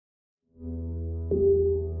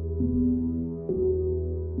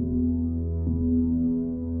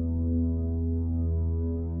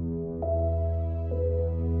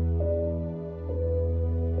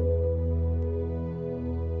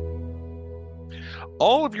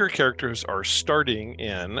All of your characters are starting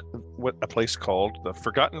in a place called the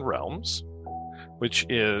Forgotten Realms, which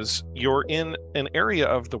is you're in an area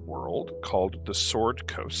of the world called the Sword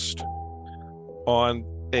Coast on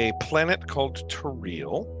a planet called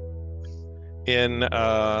Toriel in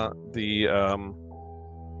the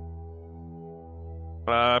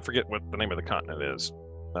I forget what the name of the continent is.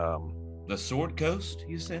 The Sword Coast,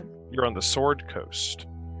 you said? You're on the Sword Coast.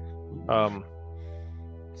 Um,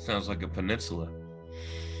 Sounds like a peninsula.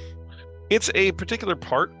 it's a particular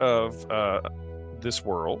part of this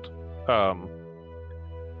world.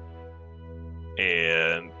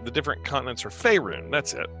 And the different continents are Faerun.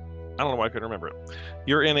 That's it. I don't know why I couldn't remember it.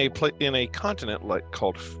 You're in a continent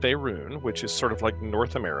called Faerun, which is sort of like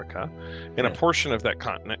North America, in a portion of that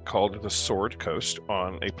continent called the Sword Coast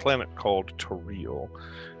on a planet called Toriel,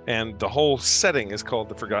 and the whole setting is called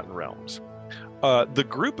the Forgotten Realms. The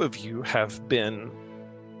group of you have been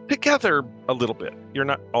together a little bit. You're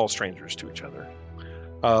not all strangers to each other.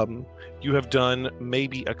 You have done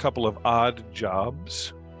maybe a couple of odd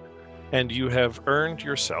jobs, and you have earned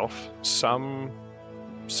yourself some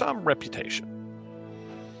reputation.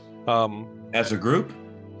 As a group?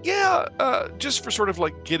 Yeah, just for sort of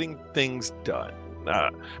like getting things done.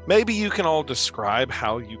 Maybe you can all describe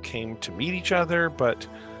how you came to meet each other,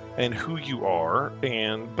 and who you are,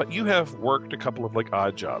 but you have worked a couple of like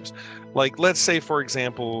odd jobs. Like, let's say, for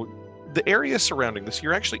example, the area surrounding this,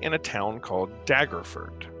 you're actually in a town called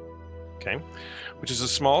Daggerford, okay, which is a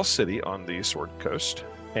small city on the Sword Coast,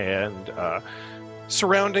 and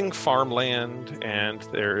surrounding farmland, and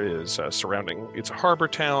there is it's a harbor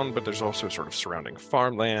town, but there's also sort of surrounding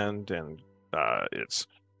farmland, and it's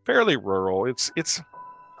fairly rural. It's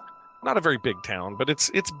not a very big town, but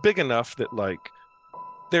it's big enough that like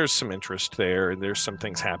there's some interest there, and there's some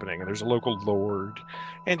things happening, and there's a local lord,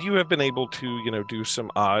 and you have been able to do some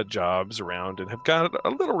odd jobs around and have got a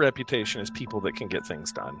little reputation as people that can get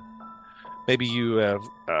things done. Maybe you have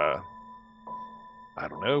I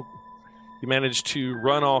don't know, you managed to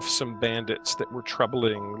run off some bandits that were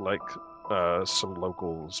troubling like some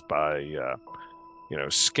locals by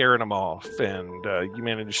scaring them off, and you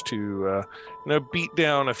managed to beat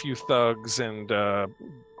down a few thugs and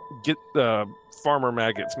get Farmer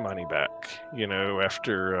Maggot's money back,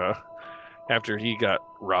 after he got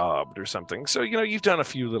robbed or something. So you've done a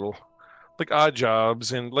few little like odd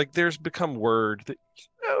jobs, and like there's become word that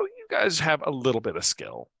you guys have a little bit of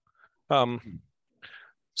skill.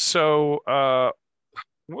 So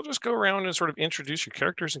we'll just go around and sort of introduce your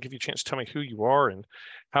characters and give you a chance to tell me who you are and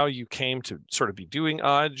how you came to sort of be doing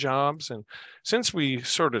odd jobs. And since we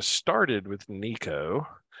sort of started with Nico,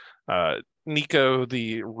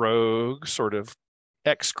 the rogue, sort of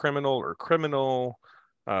ex-criminal or criminal,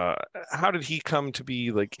 how did he come to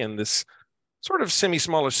be like in this sort of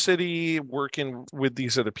semi-smaller city, working with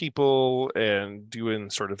these other people and doing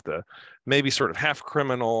sort of the maybe sort of half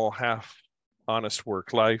criminal, half honest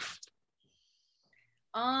work life?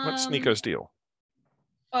 What's Nico's deal?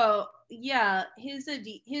 Oh, yeah. His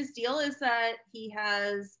deal is that he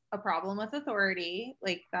has a problem with authority.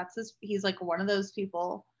 Like he's like one of those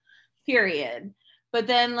people, period. But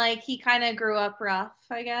then like he kind of grew up rough,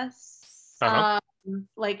 I guess. Uh-huh.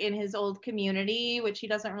 Like in his old community, which he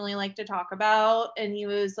doesn't really like to talk about. And he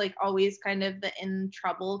was like always kind of the in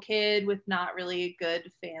trouble kid with not really a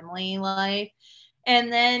good family life.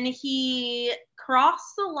 And then he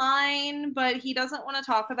crossed the line, but he doesn't want to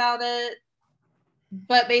talk about it.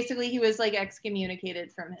 But basically he was like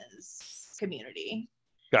excommunicated from his community.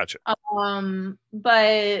 Gotcha. And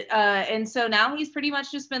so now he's pretty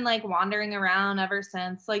much just been like wandering around ever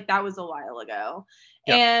since. Like that was a while ago.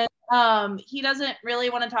 Yep. And he doesn't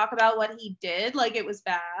really want to talk about what he did. Like it was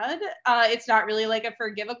bad. It's not really like a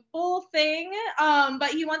forgivable thing.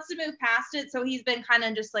 But he wants to move past it. So he's been kind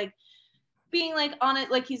of just like being like on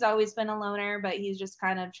it, like he's always been a loner, but he's just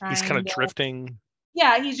kind of trying. He's kind of drifting.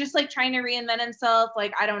 Yeah, he's just like trying to reinvent himself.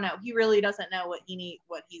 Like I don't know, he really doesn't know what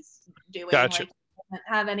he's doing. Gotcha. Like he doesn't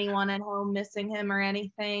have anyone at home missing him or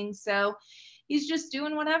anything, so he's just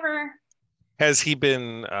doing whatever. Has he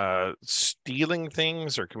been stealing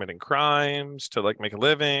things or committing crimes to like make a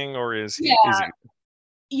living, or is he?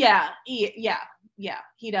 Yeah,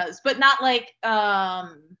 he does, but not like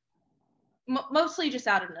mostly just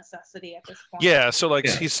out of necessity at this point. Yeah, so like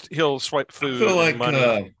he'll swipe food and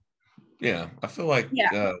money. I feel like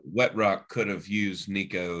Wet Rock could have used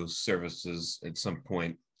Nico's services at some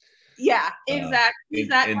point. Yeah, exactly.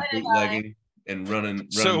 In bootlegging and running.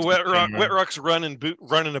 So Wet Rock's running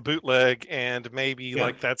a bootleg, and maybe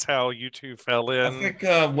like that's how you two fell in. I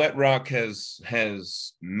think Wet Rock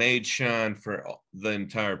has made shine for the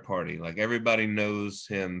entire party. Like everybody knows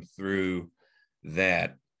him through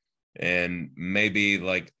that. And maybe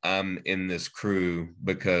like I'm in this crew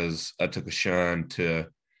because I took a shine to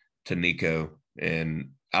Nico,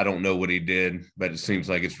 and I don't know what he did, but it seems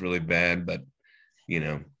like it's really bad. But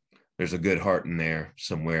there's a good heart in there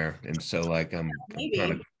somewhere, and so like I'm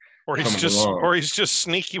kind of, or he's just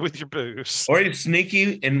sneaky with your booze, or he's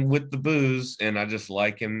sneaky and with the booze, and I just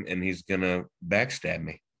like him, and he's gonna backstab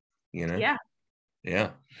me, yeah.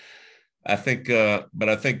 I think, but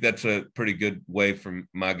I think that's a pretty good way for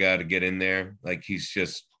my guy to get in there. Like he's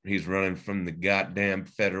running from the goddamn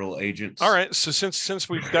federal agents. All right. So since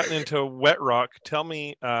we've gotten into Wet Rock, tell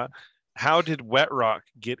me, how did Wet Rock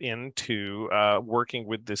get into working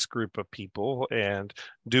with this group of people and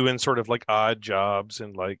doing sort of like odd jobs,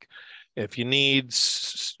 and like if you need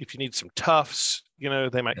some toughs,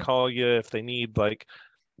 they might call you if they need like.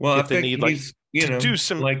 Well, I think he's, do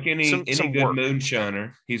some, like any good work.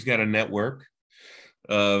 moonshiner, he's got a network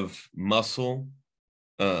of muscle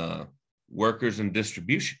workers and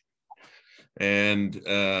distribution. And,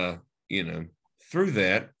 through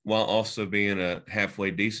that, while also being a halfway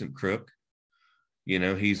decent crook,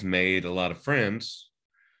 he's made a lot of friends,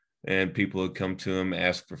 and people would come to him,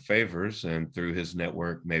 ask for favors. And through his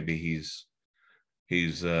network, maybe he's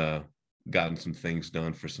gotten some things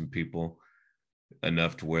done for some people,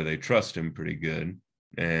 enough to where they trust him pretty good.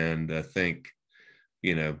 And I think,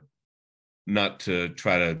 not to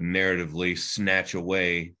try to narratively snatch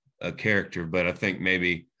away a character, but I think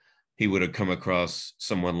maybe he would have come across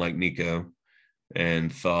someone like Nico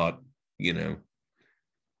and thought,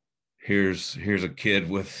 here's a kid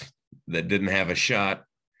that didn't have a shot,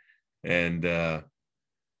 and I'm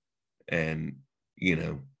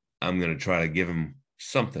going to try to give him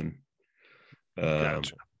something.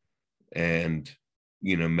 Gotcha. And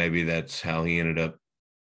maybe that's how he ended up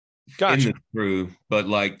in the crew. But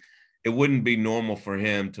like, it wouldn't be normal for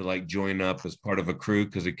him to like join up as part of a crew,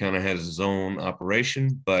 because he kind of has his own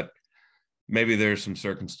operation. But maybe there's some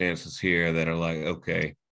circumstances here that are like,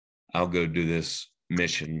 okay, I'll go do this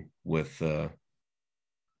mission with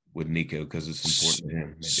Nico because it's important to him.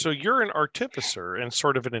 Maybe. So you're an artificer and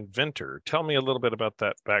sort of an inventor. Tell me a little bit about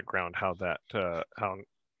that background.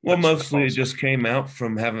 Well, mostly it just came out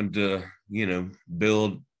from having to,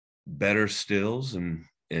 build better stills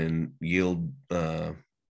and yield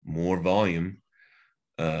more volume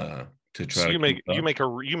to try. So you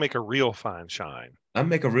make a real fine shine. I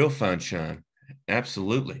make a real fine shine.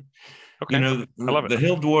 Absolutely. Okay. I love it. The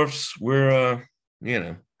Hill Dwarfs, we're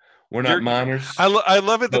not miners. I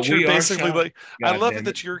love it that you're basically like. I love it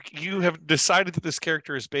that you have decided that this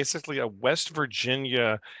character is basically a West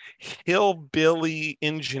Virginia hillbilly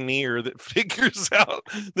engineer that figures out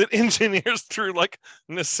that engineers through like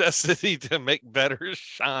necessity to make better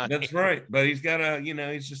shine. That's right, but he's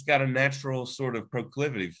just got a natural sort of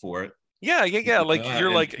proclivity for it. Yeah. Like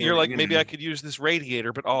you're like maybe I could use this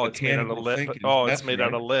radiator, but it's made out of lead. It's made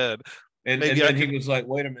out of lead. And then he was like,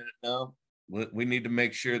 "Wait a minute, no. We need to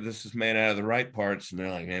make sure this is made out of the right parts." And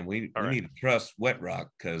they're like, "Man, we need to trust Wet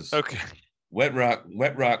Rock, because Wet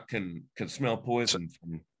Rock can smell poison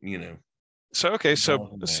from So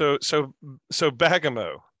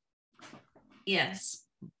Bagamo. Yes.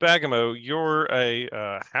 Bagamo, you're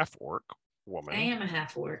a half orc woman. I am a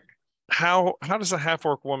half orc. How does a half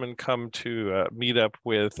orc woman come to meet up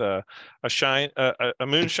with a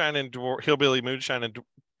moonshine and hillbilly moonshine and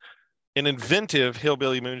an inventive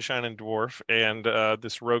hillbilly moonshine and dwarf, and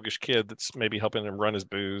this roguish kid that's maybe helping him run his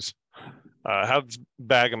booze? How does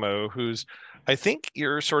Bagamo, who's, I think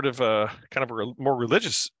you're sort of a kind of a more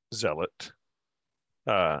religious zealot,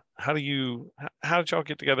 how did y'all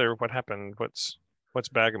get together? What happened? What's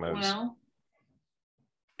Bagamo's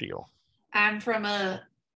deal? I'm from a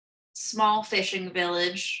small fishing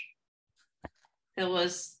village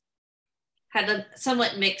that had a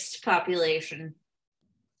somewhat mixed population.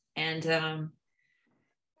 And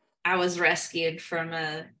I was rescued from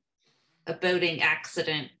a boating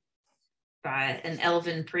accident by an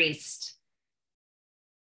elven priest.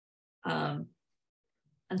 And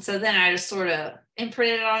so then I just sort of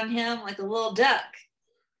imprinted on him like a little duck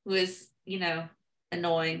who was,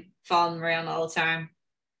 annoying, following around all the time.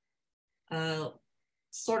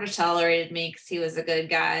 Sort of tolerated me because he was a good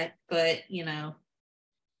guy, but,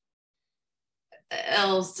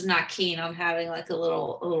 elves not keen on having like a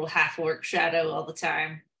little half orc shadow all the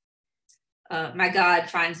time. My god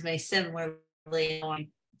finds me similarly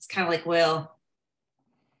annoying. It's kind of like, well,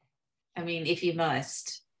 I mean, if you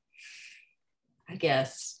must, I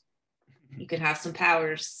guess you can have some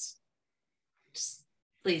powers. Just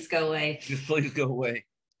please go away. Just please go away.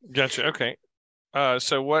 Gotcha. Okay.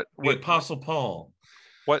 So what the Apostle Paul.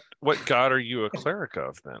 What god are you a cleric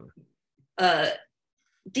of then?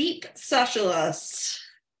 Deep Socialist.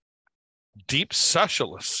 Deep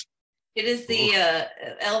Socialist. It is the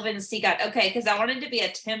Elven sea god. Okay, because I wanted to be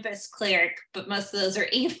a Tempest cleric, but most of those are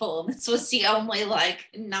evil. This was the only like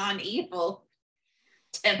non-evil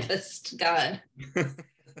Tempest god.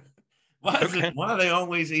 Why are they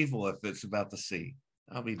always evil if it's about the sea?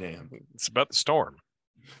 I'll be damned. It's about the storm.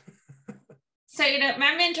 So,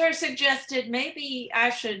 my mentor suggested maybe I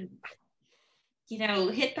should,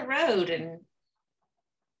 hit the road and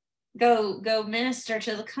go minister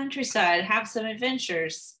to the countryside, have some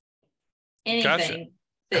adventures. Anything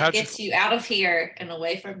that gets you out of here and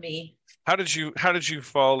away from me. How did you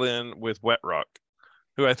fall in with Wet Rock?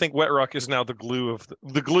 Who I think Wet Rock is now the glue of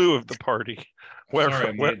the party.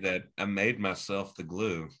 I made myself the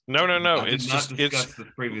glue. No.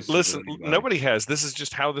 It's listen. Nobody has. This is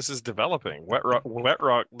just how this is developing. Wet Rock,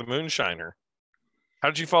 the moonshiner. How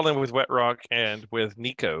did you fall in with Wet Rock and with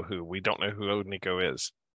Nico, who we don't know who Nico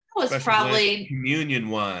is? It was probably communion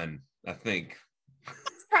wine, I think.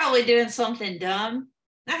 Probably doing something dumb.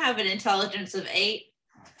 I have an intelligence of 8.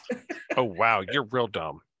 Oh wow, you're real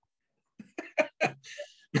dumb.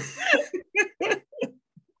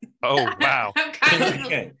 Oh wow. I'm kind of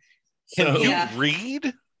Okay. Can you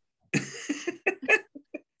read?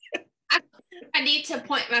 I need to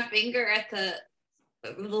point my finger at the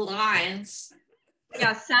lines.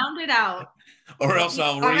 Yeah, sound it out. Or else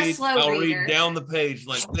I'll read reader. Down the page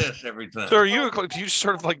like this every time. So do you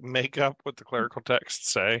sort of like make up what the clerical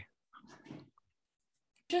texts say?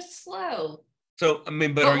 Just slow. So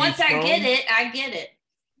but once I get it.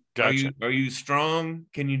 Gotcha. Are you strong?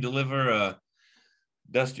 Can you deliver a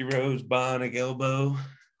Dusty Rose bionic elbow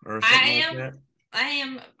or something like that? I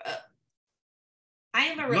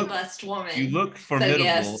am a robust woman. You look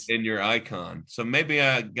formidable in your icon. So maybe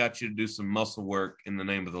I got you to do some muscle work in the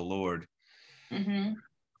name of the Lord. Mm-hmm.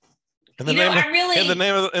 In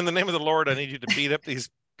the name of the Lord, I need you to beat up these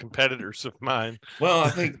competitors of mine. Well, I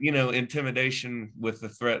think intimidation with the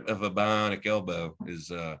threat of a bionic elbow is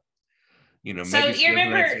So maybe you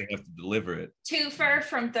remember have to deliver it. Twofer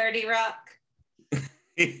from 30 Rock?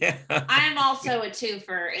 Yeah. I am also a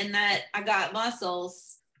twofer in that I got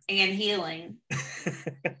muscles and healing.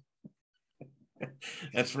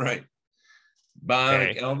 That's right.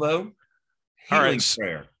 Bionic elbow. All right.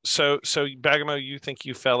 Prayer. So Bagamo, you think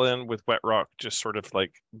you fell in with Wet Rock just sort of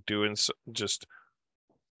like doing some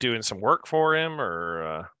work for him,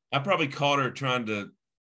 or I probably caught her trying to,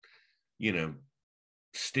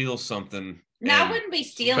 steal something. No, I wouldn't be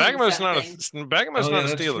stealing. Bagamo's something. not a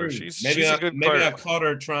stealer. True. She's a good player. Maybe I caught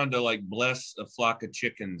her trying to like bless a flock of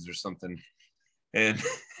chickens or something, and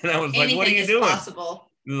I was like, "What are you doing?"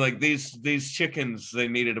 Possible. Like these chickens, they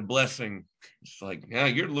needed a blessing. It's like, yeah,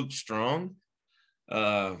 you look strong.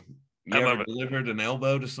 You ever delivered an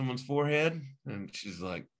elbow to someone's forehead? And she's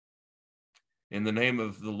like, in the name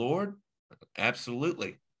of the Lord,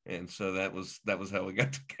 absolutely. And so that was how we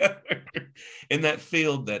got together in that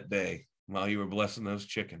field that day while you were blessing those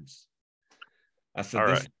chickens. I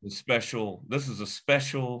said, this is a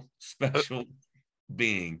special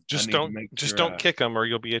being. Just don't kick them, or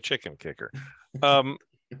you'll be a chicken kicker.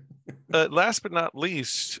 Last but not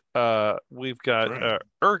least, we've got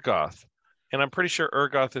Urgoth, and I'm pretty sure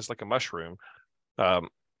Urgoth is like a mushroom. No,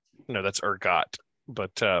 that's Urgot,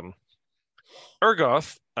 but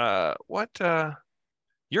Urgoth,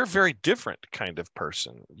 you're a very different kind of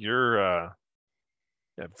person. You're a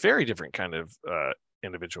very different kind of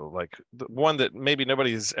individual, like the one that maybe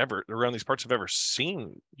nobody has ever around these parts have ever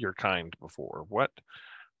seen your kind before. What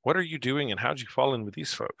are you doing, and how'd you fall in with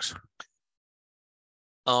these folks?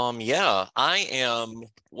 I am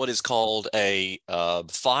what is called a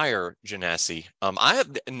fire genasi. I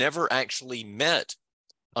have never actually met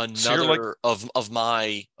another of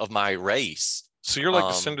my race. So you're like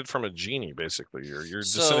descended from a genie, basically. You're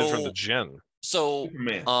descended from the Jinn. So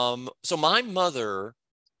my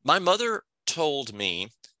mother told me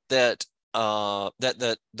that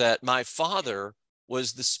that my father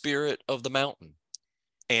was the spirit of the mountain,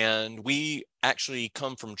 and we actually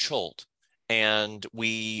come from Chult. And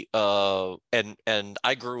we and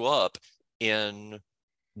I grew up in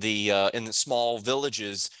the small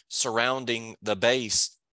villages surrounding the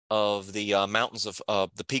base of the mountains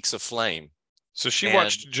of the peaks of flame. So she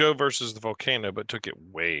watched Joe versus the volcano, but took it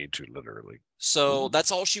way too literally. So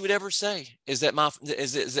that's all she would ever say is that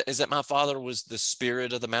my father was the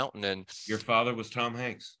spirit of the mountain, and your father was Tom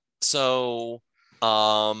Hanks. So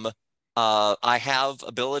I have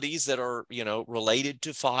abilities that are, related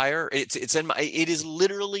to fire. It is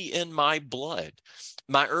literally in my blood.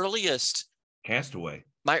 My earliest Castaway.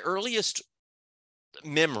 My earliest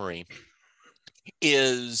memory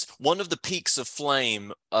is one of the peaks of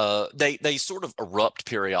flame. They sort of erupt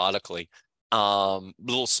periodically,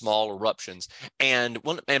 little small eruptions. And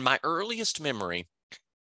my earliest memory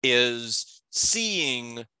is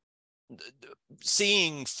seeing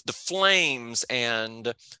the flames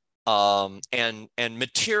and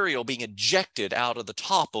material being ejected out of the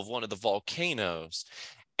top of one of the volcanoes,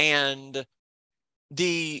 and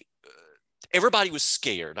everybody was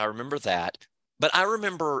scared. I remember that, but I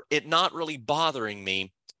remember it not really bothering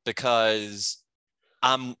me because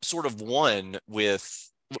I'm sort of one with.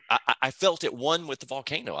 I felt it one with the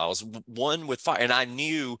volcano. I was one with fire, and I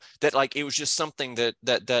knew that like it was just something that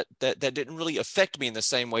didn't really affect me in the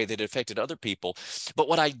same way that it affected other people. But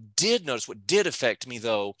what I did notice, what did affect me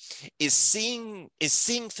though, is seeing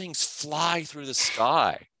things fly through the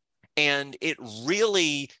sky, and it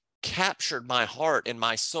really captured my heart and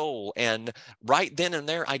my soul. And right then and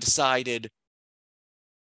there, I decided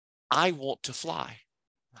I want to fly.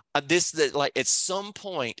 Like at some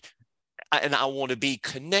point. And I want to be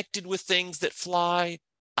connected with things that fly.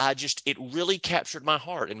 It really captured my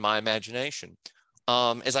heart and my imagination.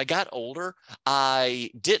 As I got older,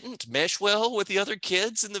 I didn't mesh well with the other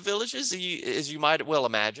kids in the villages, as you might well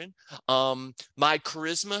imagine. My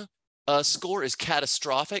charisma score is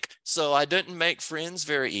catastrophic, so I didn't make friends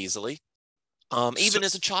very easily. Even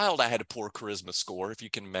as a child, I had a poor charisma score, if you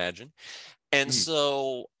can imagine. And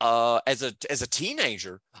so as a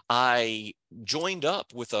teenager, I joined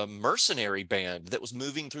up with a mercenary band that was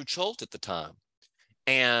moving through Chult at the time.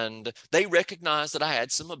 And they recognized that I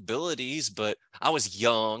had some abilities, but I was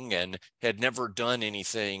young and had never done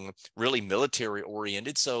anything really military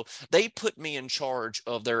oriented. So they put me in charge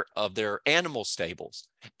of their animal stables.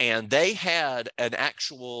 And they had an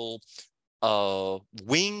actual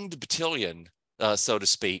winged battalion, so to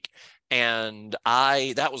speak. And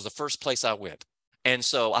that was the first place I went. And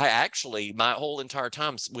so my whole entire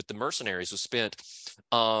time with the mercenaries was spent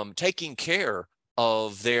taking care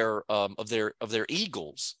of their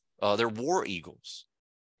eagles, their war eagles.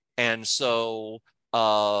 And so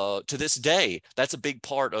to this day, that's a big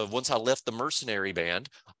part of, once I left the mercenary band,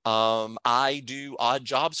 I do odd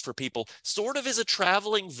jobs for people, sort of as a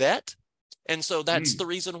traveling vet. And so that's the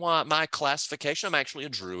reason why my classification, I'm actually a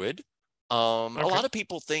druid. Okay. A lot of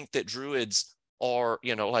people think that druids are,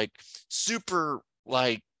 like super,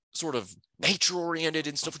 like sort of nature oriented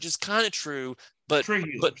and stuff, which is kind of true. But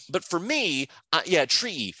for me,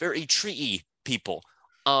 very tree people.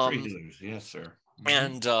 Tree healers, yes, sir.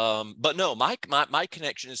 And but no, my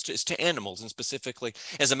connection is to animals, and specifically,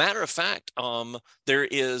 as a matter of fact, there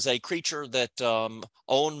is a creature that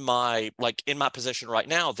in my possession right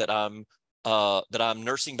now that I'm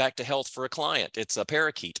nursing back to health for a client. It's a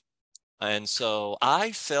parakeet. And so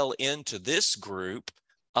I fell into this group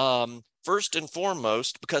first and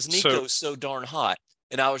foremost because Nico's so darn hot.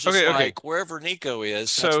 And I was just wherever Nico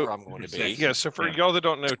is, that's where I'm going to be. Yeah, so for y'all that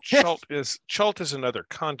don't know, Chult is another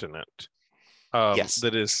continent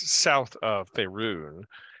that is south of Faerun.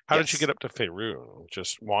 How did you get up to Faerun?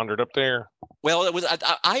 Just wandered up there? Well,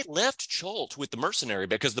 I left Chult with the mercenary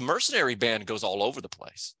because the mercenary band goes all over the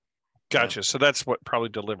place. Gotcha. So that's what probably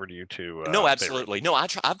delivered you to. No, absolutely. No,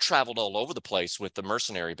 I've traveled all over the place with the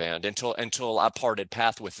mercenary band until I parted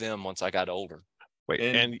path with them once I got older. Wait,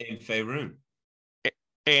 in Faerun.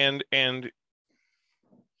 And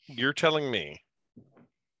you're telling me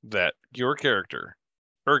that your character,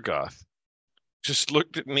 Urgoth, just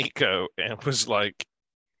looked at Nico and was like,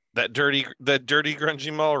 that dirty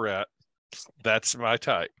grungy mall rat, that's my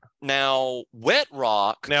type. Now, Wet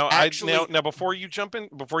Rock. Now, before you jump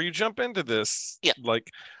into this,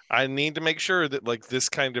 like, I need to make sure that like this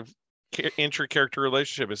kind of intra-character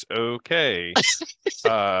relationship is okay.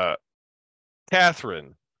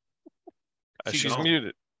 Catherine, she's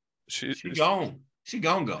muted. She's gone. She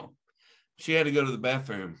gone. She had to go to the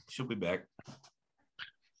bathroom. She'll be back,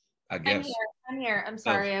 I guess. I'm here. I'm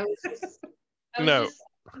sorry. I was just picking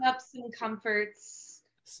up some comforts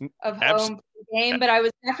of home game, but I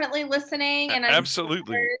was definitely listening, and I'm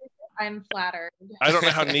flattered. I don't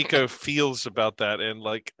know how Nico feels about that, and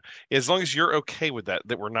like, as long as you're okay with that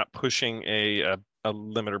we're not pushing a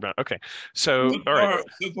limit around. Okay, so all right.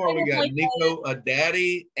 So far we got Nico, a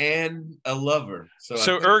daddy, and a lover. So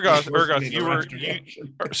Urgoth,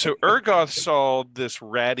 Urgoth saw this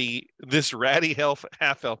ratty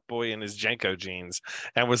half elf boy in his Jenko jeans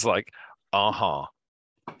and was like,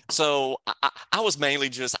 So I was mainly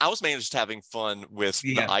just having fun with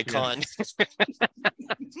the icon.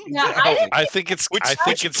 I think it's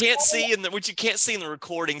which you can't see in the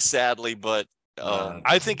recording, sadly, but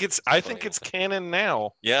I think it's canon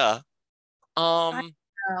now. Yeah. Because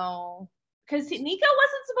because Nico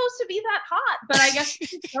wasn't supposed to be that hot, but I guess we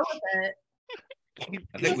should go with it.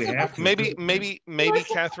 I think we have to. Maybe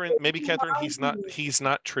Catherine, he's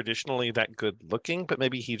not traditionally that good looking, but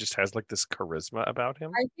maybe he just has like this charisma about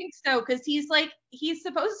him. I think so, because he's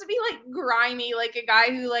supposed to be like grimy, like a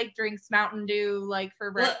guy who like drinks Mountain Dew like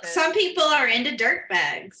for breakfast. Well, some people are into dirt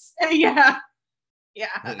bags. Yeah.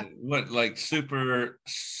 What, like super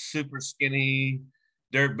skinny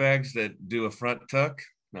dirt bags that do a front tuck?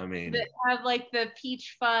 I mean, that have like the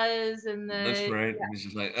peach fuzz and the. That's right. Yeah. It's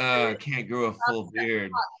just like, I can't grow a full beard.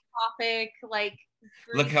 Topic, like.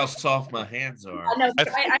 Look how soft my hands are.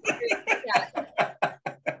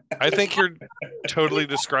 I think you're totally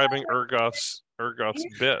describing Urgoth's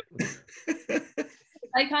bit.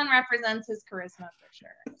 Icon represents his charisma for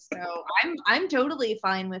sure. So I'm totally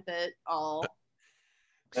fine with it all.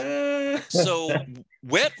 So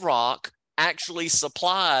Wet Rock actually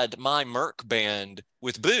supplied my Merc band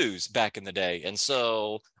with booze back in the day, and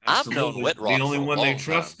so Absolutely. I've known Wet Rock. The only one they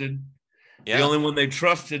trusted. Yeah. The only one they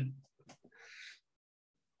trusted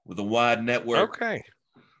with a wide network.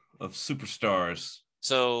 Of superstars.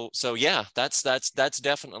 So yeah, that's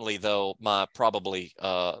definitely though my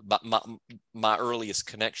earliest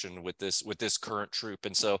connection with this current troupe,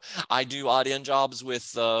 and so I do odd end jobs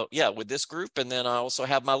with this group, and then I also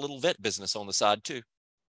have my little vet business on the side too.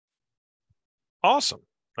 Awesome.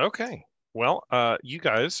 Okay. Well, you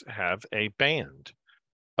guys have a band.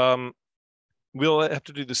 We'll have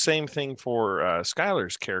to do the same thing for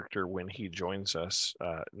Skylar's character when he joins us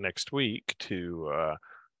next week to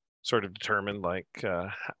sort of determine like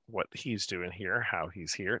what he's doing here, how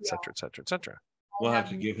he's here, et cetera, et cetera, et cetera. We'll have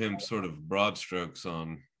to give him sort of broad strokes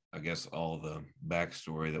on, I guess, all the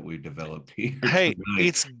backstory that we developed here. Hey,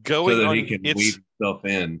 it's going so that on. He can weave himself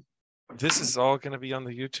in. This is all going to be on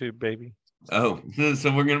the YouTube, baby. Oh,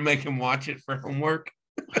 so we're going to make him watch it for homework?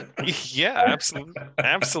 Yeah,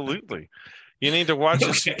 absolutely. You need to watch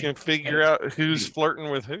this so you can figure out who's flirting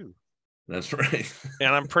with who. That's right. And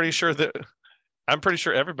I'm pretty sure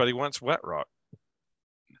everybody wants Wet Rock.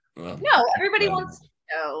 Well, no, everybody wants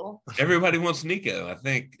Nico. Everybody wants Nico, I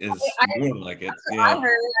think, is more like it. Yeah. I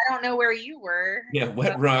heard. I don't know where you were. Yeah,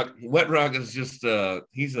 Wet Rock is just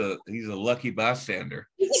he's a lucky bystander.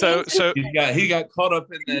 So he got caught up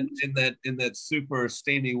in that super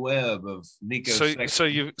steamy web of Nico. So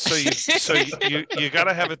you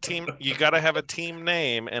gotta have a team. You gotta have a team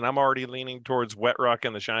name, and I'm already leaning towards Wet Rock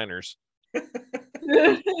and the Shiners.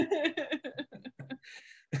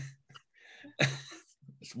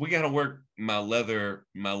 We got to work my leather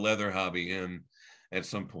hobby in at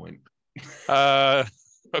some point.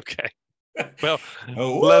 Okay. Well,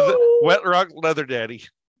 Wet Rock Leather Daddy.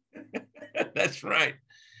 That's right.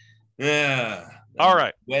 Yeah. All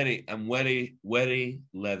right. I'm Wetty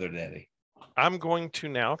Leather Daddy. I'm going to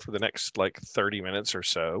now, for the next like 30 minutes or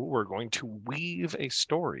so, we're going to weave a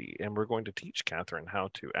story, and we're going to teach Catherine how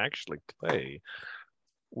to actually play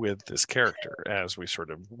with this character as we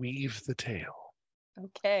sort of weave the tale.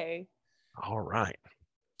 Okay. All right.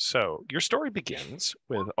 So your story begins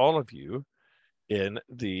with all of you in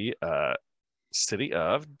the city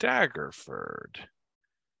of Daggerford.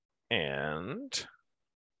 And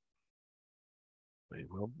we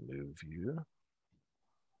will move you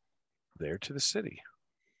there to the city.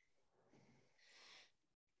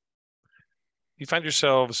 You find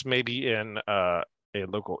yourselves maybe in a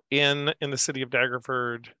local inn in the city of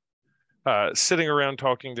Daggerford, sitting around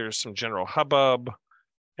talking. There's some general hubbub,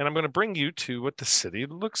 and I'm going to bring you to what the city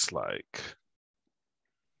looks like.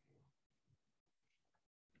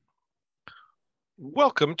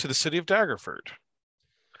 Welcome to the city of Daggerford.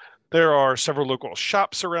 There are several local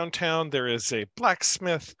shops around town. There is a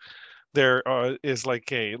blacksmith. There is like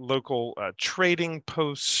a local trading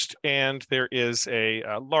post, and there is a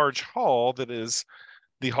large hall that is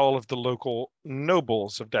the hall of the local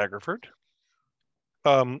nobles of Daggerford.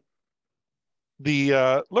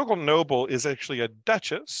 The local noble is actually a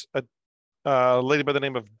duchess, a lady by the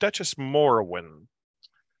name of Duchess Morrowind.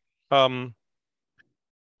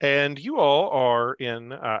 And you all are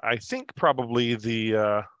in, I think, probably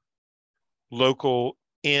the local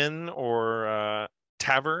inn or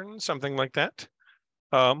tavern, something like that.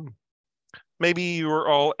 Maybe you are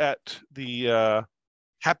all at the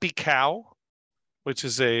Happy Cow, which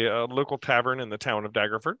is a local tavern in the town of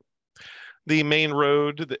Daggerford. The main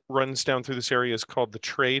road that runs down through this area is called the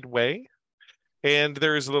Trade Way. And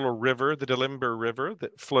there is a little river, the Delimber River,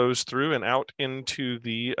 that flows through and out into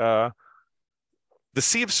the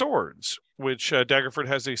Sea of Swords, which Daggerford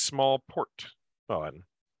has a small port on.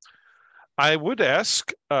 I would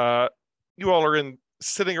ask, you all are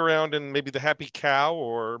sitting around in maybe the Happy Cow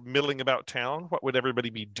or milling about town. What would everybody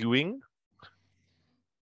be doing?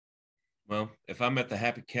 Well, if I'm at the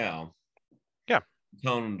Happy Cow, Yeah.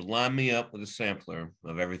 tell them to line me up with a sampler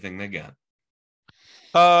of everything they got.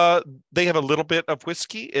 They have a little bit of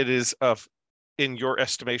whiskey. It is of, in your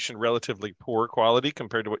estimation, relatively poor quality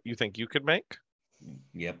compared to what you think you could make.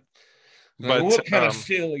 Yep. But what kind of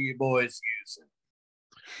seal are you boys using?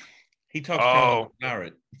 He talks kind of like a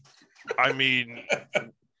pirate. I mean,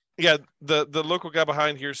 yeah, the local guy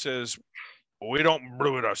behind here says we don't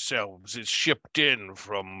brew it ourselves. It's shipped in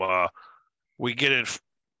from we get it,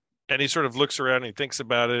 and he sort of looks around and he thinks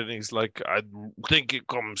about it, and he's like, I think it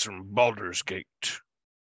comes from Baldur's Gate.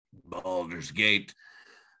 Baldur's Gate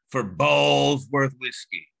for balls worth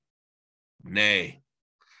whiskey. Nay.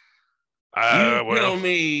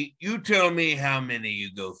 You tell me how many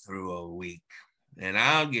you go through a week, and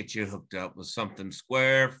I'll get you hooked up with something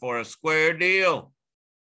square for a square deal.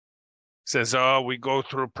 Says, we go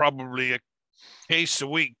through probably a case a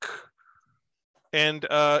week. And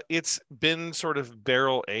it's been sort of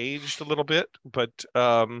barrel aged a little bit, but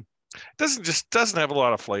doesn't have a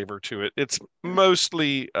lot of flavor to it. It's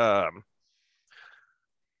mostly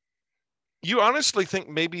you honestly think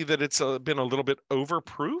maybe that it's been a little bit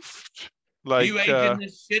overproofed. Like, you aging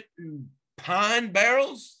this shit in pine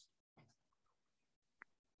barrels?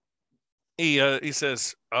 He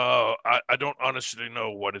says, I don't honestly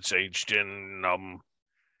know what it's aged in.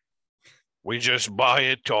 We just buy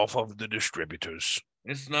it off of the distributors.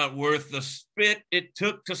 It's not worth the spit it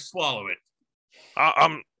took to swallow it.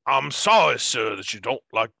 I'm sorry, sir, that you don't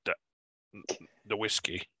like the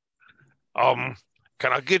whiskey. Can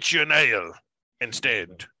I get you an ale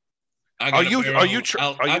instead?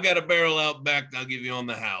 I got a barrel out back. I'll give you on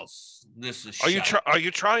the house. This is. Are you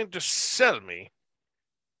trying to sell me?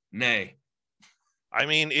 Nay. I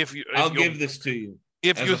mean, I'll give this to you.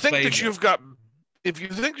 If you think that you've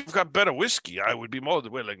got better whiskey, I would be more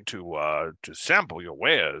than willing to sample your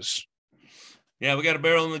wares. Yeah, we got a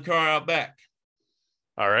barrel in the car out back.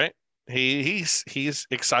 All right. He's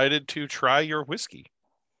excited to try your whiskey.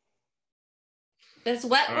 Does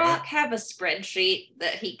Wet Rock have a spreadsheet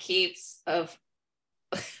that he keeps of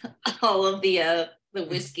all of the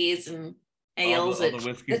whiskeys and ales at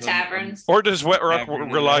the taverns? Or does Wet Rock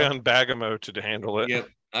rely on Bagamo to handle it? Yep.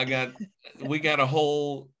 We got a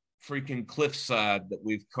whole freaking cliffside that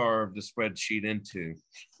we've carved a spreadsheet into.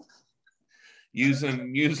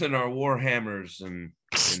 Using our war hammers and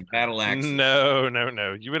battle axes. No.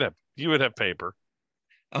 You would have paper.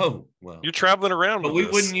 Oh, well. You're traveling around with we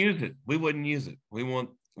this. wouldn't use it. We wouldn't use it. We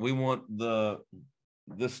want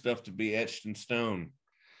this stuff to be etched in stone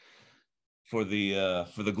for the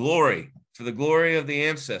glory of the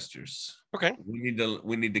ancestors. Okay.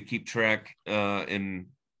 We need to keep track in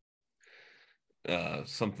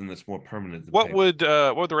something that's more permanent. What would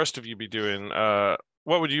the rest of you be doing?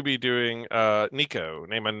 What would you be doing, Nico,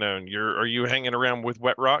 name unknown? Are you hanging around with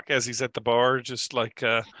Wet Rock as he's at the bar, just like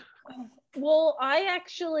Well, I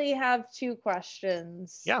actually have two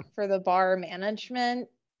questions for the bar management.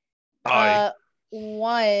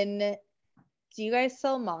 One, do you guys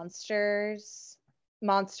sell Monster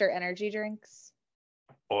energy drinks?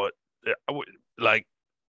 Or like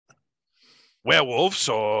werewolves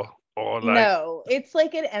or like... No, it's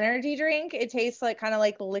like an energy drink. It tastes like kind of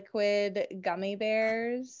like liquid gummy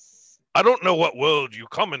bears. I don't know what world you're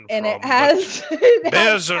coming and from. It has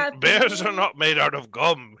bears are not made out of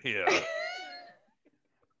gum here.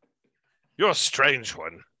 You're a strange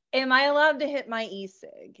one. Am I allowed to hit my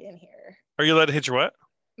e-cig in here? Are you allowed to hit your what?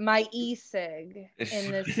 My e-cig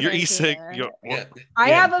in this. Your e-cig. I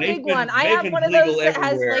have a big one. I have one of those that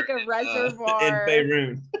has like a reservoir. In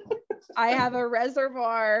Faerun. I have a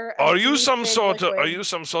reservoir. Are you some sort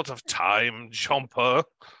of time jumper?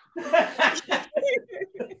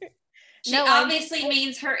 She obviously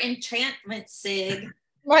means her enchantment sig.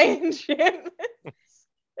 My enchantment.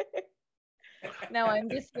 No, I'm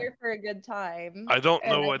just here for a good time. I don't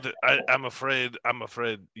know what I'm afraid,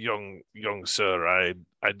 young sir. I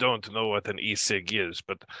don't know what an e-cig is,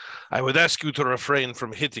 but I would ask you to refrain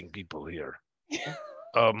from hitting people here.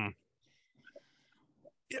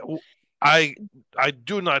 I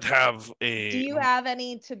do not have a. Do you have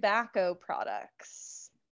any tobacco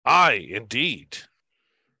products? Indeed.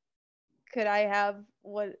 Could I have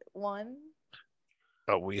one?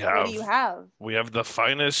 What do you have? We have the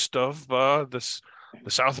finest of the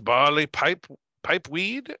South Barley pipe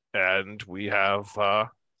weed, and we have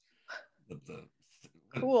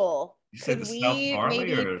cool. You said the South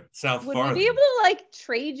Barley or South Farley? Would we be able to like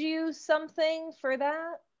trade you something for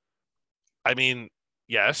that? I mean,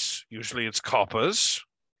 yes. Usually it's coppers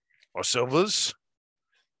or silvers.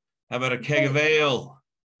 How about a keg of ale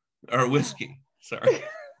or whiskey? Sorry.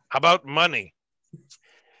 How about money?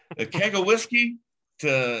 A keg of whiskey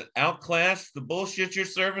to outclass the bullshit you're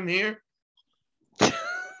serving here?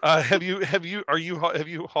 Have you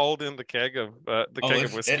hauled in the keg of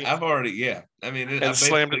whiskey I've already, I mean, and I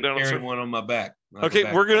slammed it basically down? carried one on my back.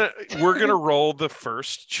 Okay, we're gonna roll the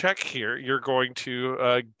first check here. You're going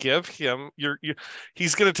to give him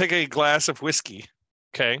he's gonna take a glass of whiskey.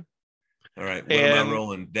 Okay. All right. What am I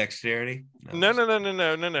rolling? Dexterity? No.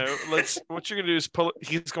 What you're gonna do is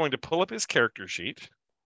he's going to pull up his character sheet,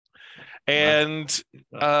 and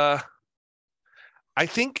I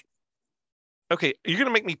think. Okay, you're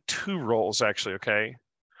gonna make me 2 rolls actually. Okay.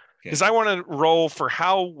 Because I want to roll for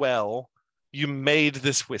how well you made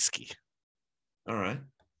this whiskey. All right.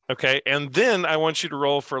 Okay. And then I want you to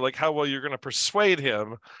roll for like how well you're going to persuade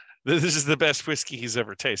him that this is the best whiskey he's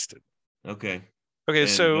ever tasted. Okay. Okay.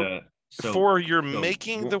 So for your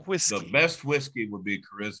making the whiskey. The best whiskey would be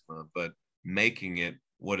charisma, but making it,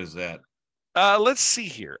 what is that? Let's see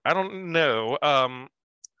here. I don't know.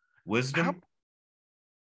 Wisdom?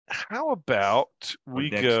 How about we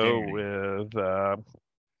go with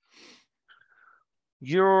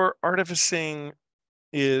your artificing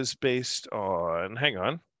is based on, hang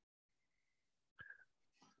on.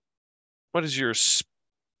 What is your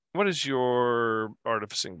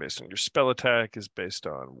artificing based on? Your spell attack is based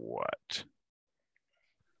on what?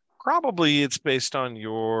 Probably it's based on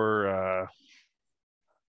your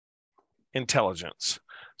intelligence.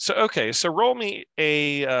 So, okay, so roll me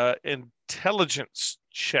a intelligence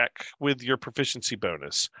check with your proficiency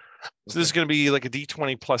bonus. So this is going to be like a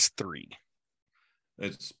D20 plus 3.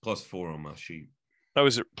 It's plus 4 on my sheet. Oh,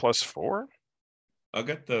 is it plus 4? I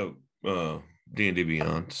got the D&D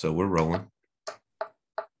Beyond, so we're rolling.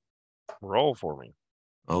 Roll for me.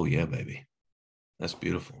 Oh yeah, baby. That's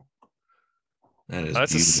beautiful.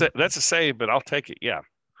 That's a save, but I'll take it. Yeah.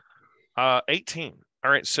 18. All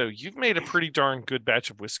right, so you've made a pretty darn good batch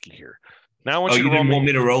of whiskey here. Now I want you to didn't want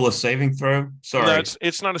me to roll a saving throw? Sorry. No,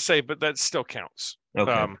 it's not a save, but that still counts.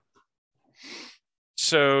 Okay.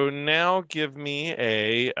 So now give me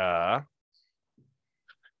a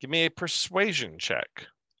persuasion check.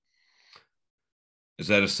 Is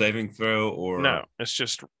that a saving throw or no? It's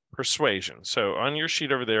just persuasion. So on your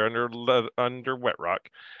sheet over there under Wet Rock,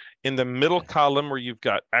 in the middle column where you've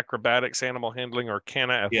got acrobatics, animal handling,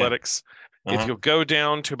 arcana, athletics. If you'll go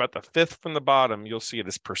down to about the 5th from the bottom, you'll see it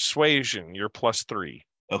as persuasion. You're plus 3.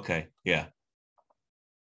 Okay. Yeah.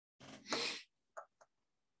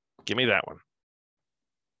 Give me that one.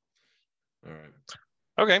 All right.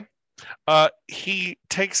 Okay. He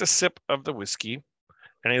takes a sip of the whiskey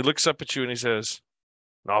and he looks up at you and he says,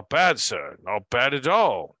 "Not bad, sir. Not bad at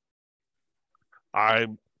all.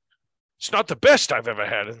 It's not the best I've ever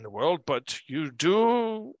had in the world, but you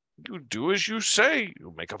do as you say.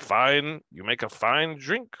 You make a fine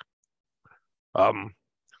drink.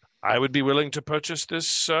 I would be willing to purchase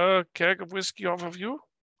this keg of whiskey off of you.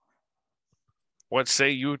 What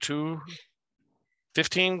say you to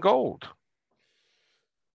 15 gold?"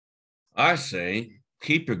 I say,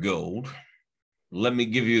 keep your gold. Let me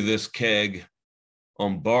give you this keg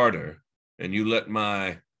on barter, and you let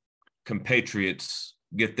my compatriots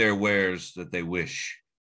get their wares that they wish.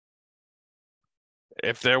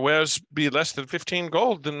 If their wares be less than 15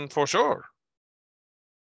 gold, then for sure.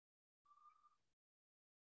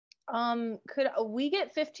 Could we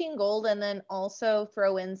get 15 gold and then also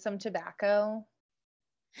throw in some tobacco?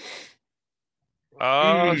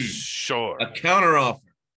 Sure. A counter offer.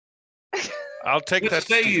 I'll take that.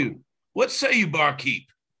 What say you, barkeep?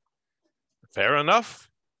 Fair enough.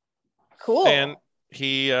 Cool. And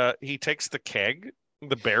he takes the keg,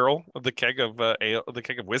 the barrel of the keg of ale, the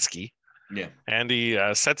keg of whiskey. Yeah. And he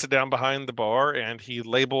sets it down behind the bar and he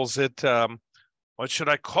labels it. What should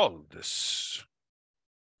I call this?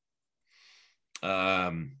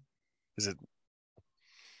 Is it?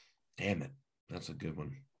 Damn it. That's a good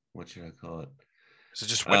one. What should I call it? Is it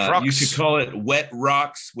just Wet Rocks? You should call it Wet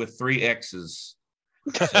Rocks with 3 X's.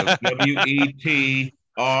 So WETROXXX.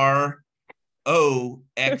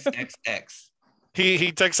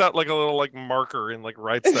 He takes out like a little like marker and like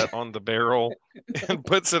writes that on the barrel and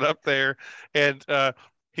puts it up there. And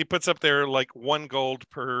he puts up there like 1 gold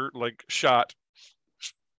per like shot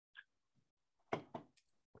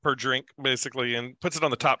per drink, basically, and puts it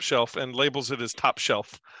on the top shelf and labels it as top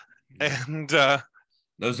shelf. And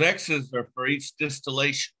those X's are for each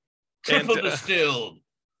distillation. Triple distilled.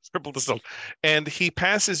 And he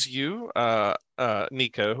passes you,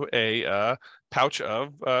 Nico, a pouch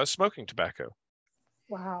of smoking tobacco.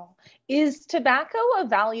 Wow. Is tobacco a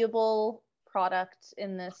valuable product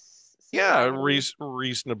in this society? Yeah,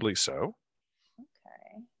 reasonably so.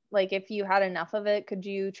 Okay. Like if you had enough of it, could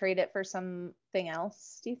you trade it for something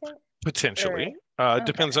else, do you think? Potentially. Okay.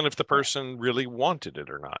 Depends on if the person really wanted it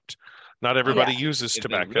or not. Not everybody uses If they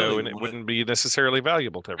tobacco, really and it want it. wouldn't be necessarily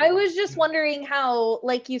valuable to I everyone. was just wondering how,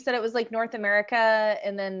 like you said, it was like North America,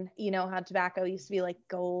 and then how tobacco used to be like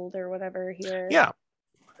gold or whatever here. Yeah.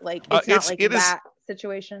 Like it's not like it is- that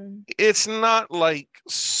situation. It's not like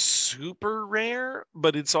super rare,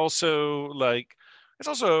 but it's also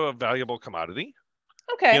a valuable commodity.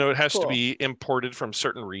 Okay. It has to cool. be imported from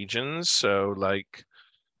certain regions, so like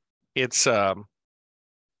it's And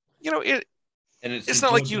it's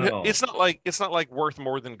not like it's not like worth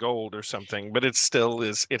more than gold or something, but it still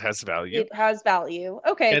is. It has value. It has value.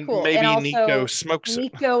 Okay, And cool. maybe And also, Nico smokes it.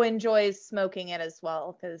 Nico enjoys smoking it as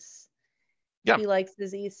well because Yeah. he likes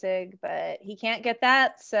his e-cig, but he can't get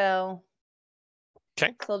that, so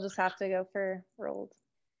Okay. he'll just have to go for rolled.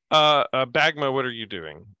 Bagmo, what are you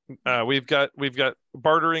doing? We've got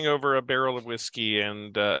bartering over a barrel of whiskey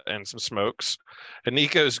and some smokes. And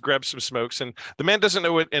Nico's grabbed some smokes, and the man doesn't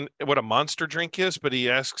know what a monster drink is, but he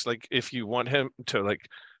asks like if you want him to like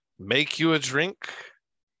make you a drink.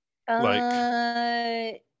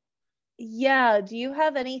 Yeah. Do you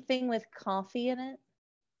have anything with coffee in it?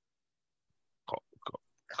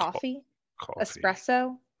 Coffee?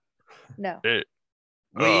 Espresso? No.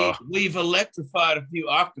 We've electrified a few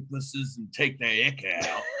octopuses and take their ick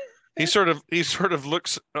out. He sort of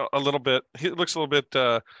looks a little bit. He looks a little bit.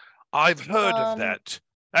 I've heard of that.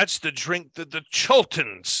 That's the drink that the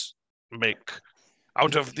Chultans make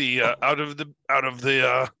out of the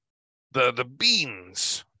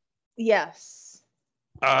beans. Yes.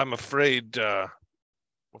 I'm afraid I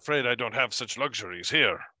don't have such luxuries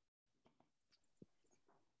here.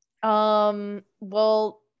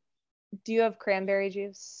 Well, do you have cranberry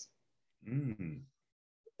juice?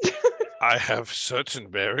 I have certain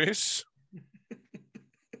berries.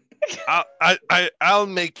 I'll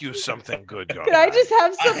make you something good, young Could I man. just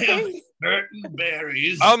have I have something? certain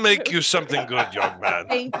berries. I'll make you something good, young man.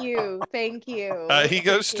 Thank you. He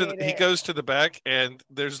goes to Appreciate it. the back, and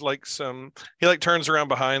there's like he like turns around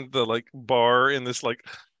behind the like bar in this like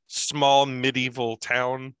small medieval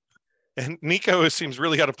town. And Nico seems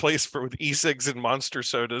really out of place with e-cigs and monster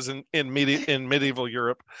sodas in medieval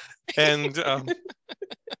Europe, and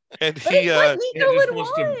But he it's what Nico would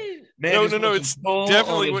wants to- want. no, it's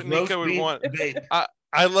definitely what Nico would want. Babe.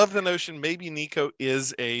 I love the notion maybe Nico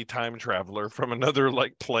is a time traveler from another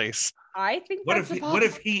like place. I think What that's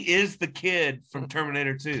if he is the kid from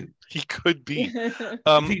Terminator 2? He could be.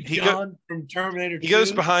 He's John from Terminator 2. He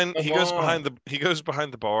goes behind Come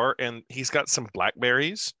the bar, and he's got some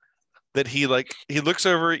blackberries that he looks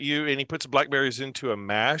over at you, and he puts blackberries into a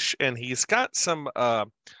mash, and he's got some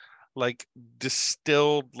like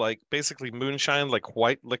distilled, like basically moonshine, like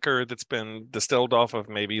white liquor that's been distilled off of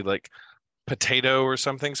maybe like potato or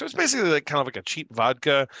something. So it's basically like kind of like a cheap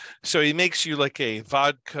vodka. So he makes you like a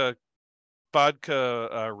vodka not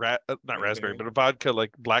raspberry, but a vodka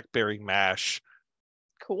like blackberry mash.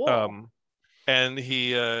 Cool. And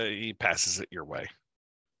he passes it your way.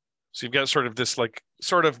 So you've got sort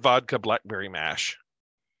of vodka blackberry mash.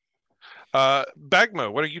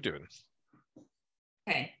 Bagmo, what are you doing?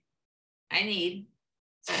 Okay. I need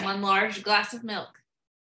 1 large glass of milk,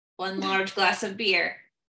 1 large glass of beer,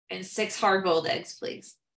 and 6 hard-boiled eggs,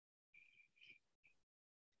 please.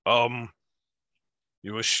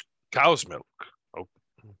 You wish cow's milk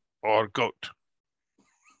or goat?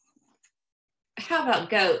 How about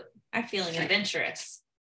goat? I'm feeling adventurous.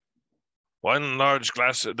 1 large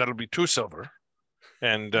glass, that'll be 2 silver.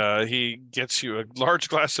 And he gets you a large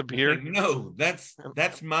glass of beer. No, that's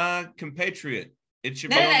my compatriot. It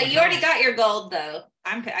should No, be you already got your gold though.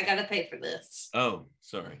 I gotta pay for this. Oh,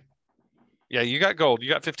 sorry. Yeah, you got gold. You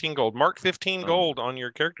got 15 gold. Mark 15 gold on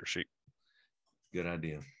your character sheet. Good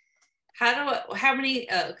idea. How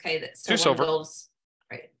many? Okay, that's 2 silver. Golds.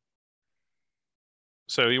 Right.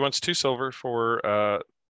 So he wants 2 silver for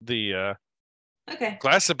the Okay.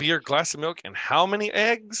 glass of beer, glass of milk, and how many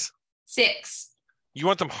eggs? 6. You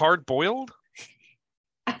want them hard boiled?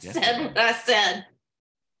 I Yes. said what I said.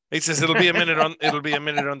 He says it'll be a minute on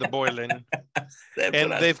the boiling.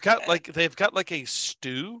 And they've got like a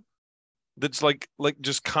stew that's like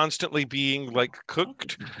just constantly being like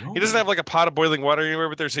cooked. He doesn't have like a pot of boiling water anywhere,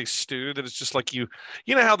 but there's a stew that is just like you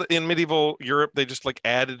know how in medieval Europe they just like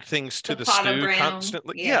added things to the pot of stew brown.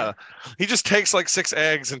 constantly. Yeah. He just takes like 6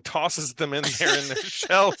 eggs and tosses them in there in their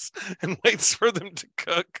shells and waits for them to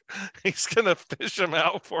cook. He's gonna fish them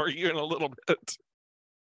out for you in a little bit.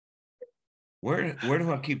 Where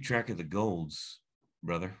do I keep track of the golds,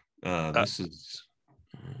 brother? This is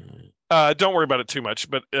Don't worry about it too much,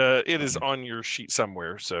 but it is on your sheet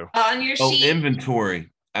somewhere. So On your Oh, sheet.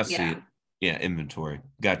 inventory. I see Yeah. it. Yeah, inventory.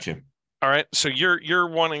 Gotcha. all right. So you're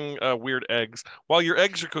wanting weird eggs. While your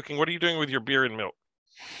eggs are cooking, what are you doing with your beer and milk?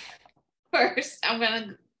 First, I'm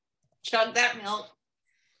gonna chug that milk.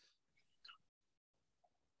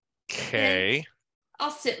 Okay.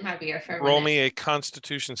 I'll sip my beer for a Roll minute. me a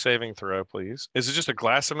Constitution saving throw, please. Is it just a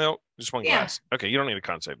glass of milk? Just one Yeah. glass. Okay, you don't need a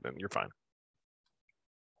con save then. You're fine.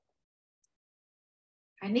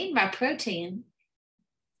 I need my protein.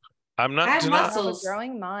 I'm I not have denying. I have a muscles.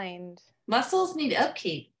 growing mind. Muscles need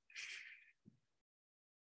upkeep.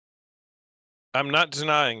 I'm not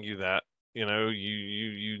denying you that. You know,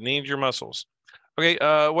 you need your muscles. Okay.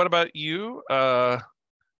 What about you?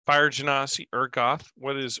 Fire Genasi, Urgoth.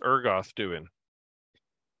 What is Urgoth doing?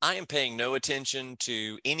 I am paying no attention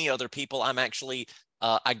to any other people. I'm actually,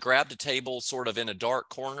 I grabbed a table sort of in a dark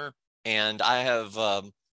corner, and I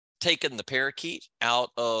have taken the parakeet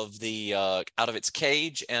out of its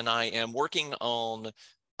cage, and I am working on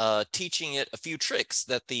teaching it a few tricks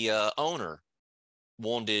that the owner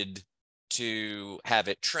wanted to have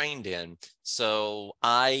it trained in. So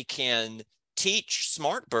I can teach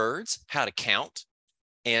smart birds how to count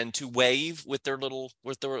and to wave with their little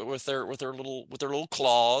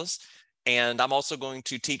claws. And I'm also going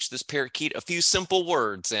to teach this parakeet a few simple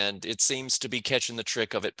words, and it seems to be catching the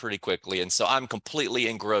trick of it pretty quickly. And so I'm completely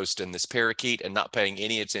engrossed in this parakeet and not paying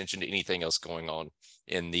any attention to anything else going on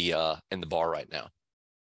in the bar right now.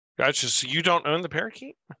 Gotcha. So you don't own the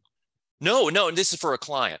parakeet? No, and this is for a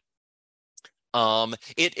client.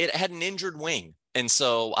 It had an injured wing, and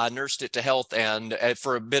so I nursed it to health, and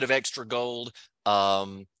for a bit of extra gold,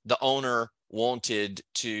 the owner wanted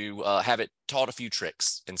to have it taught a few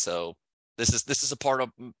tricks, and so this is a part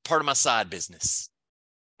of my side business.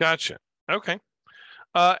 Gotcha. Okay.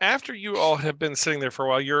 After you all have been sitting there for a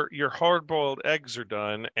while, your hard-boiled eggs are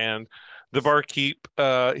done, and the barkeep,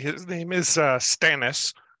 his name is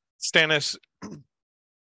Stannis. Stannis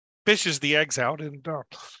fishes the eggs out and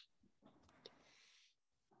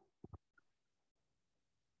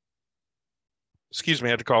excuse me,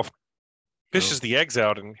 I had to cough. Fishes the eggs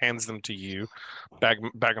out and hands them to you,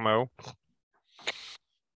 Bagamo.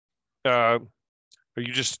 Are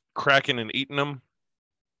you just cracking and eating them?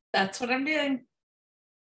 That's what I'm doing.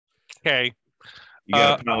 Okay. You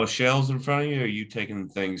got a pile of shells in front of you, or are you taking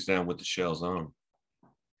things down with the shells on?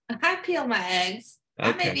 I peel my eggs. I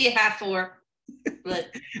Okay. may be a half orc,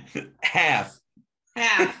 but Half.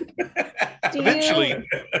 Eventually,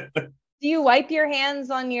 Do you wipe your hands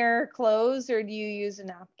on your clothes or do you use a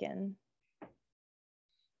napkin?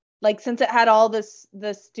 Like since it had all the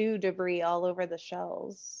stew debris all over the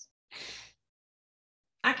shells.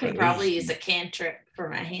 I can That probably is- use a cantrip for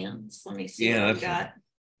my hands. Let me see Yeah, what I that's-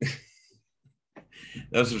 got.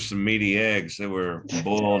 Those are some meaty eggs. They were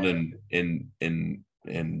boiled in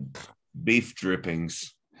beef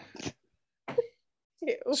drippings.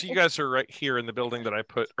 Ew. so you guys are right here in the building that I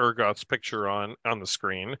put Urgoth's picture on the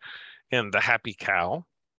screen, and the happy cow.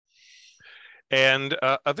 And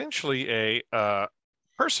eventually a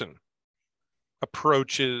person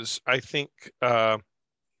approaches, I think,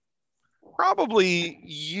 probably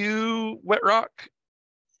you, Wet Rock,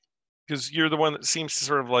 because you're the one that seems to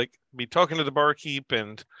sort of like be talking to the barkeep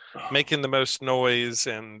and making the most noise.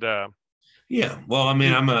 And Yeah. Well, I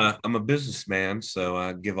mean, I'm a businessman, so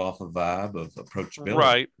I give off a vibe of approachability.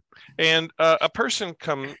 right. And a person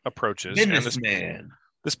approaches, and Businessman.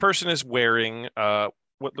 this person is wearing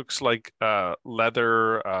what looks like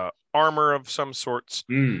leather armor of some sorts,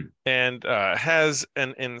 and has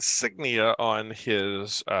an insignia on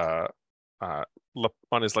his lapel,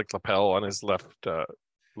 on his left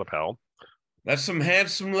lapel. That's some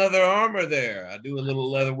handsome leather armor there. I do a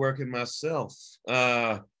little leather working myself.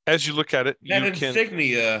 As you look at it, That you can.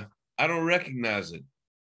 insignia, I don't recognize it.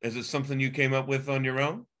 Is it something you came up with on your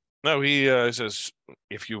own? No, he says,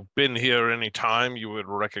 if you've been here any time, you would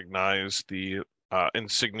recognize the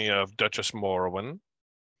insignia of Duchess Morrowind.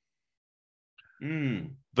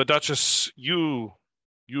 The Duchess, you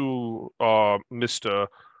are Mr.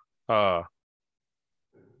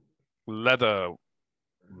 Leather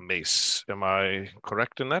Mace. Am I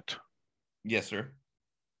correct in that? Yes, sir.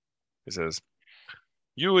 He says,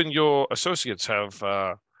 you and your associates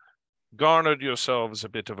have garnered yourselves a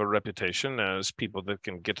bit of a reputation as people that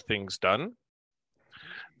can get things done.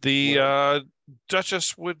 The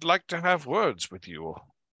Duchess would like to have words with you.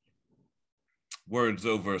 Words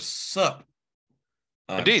over sup.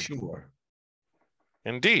 Indeed. Sure.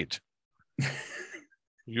 Indeed.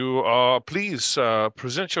 You please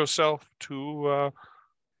present yourself to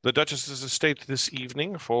the Duchess's estate this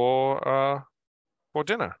evening for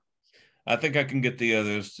dinner. I think I can get the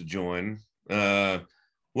others to join.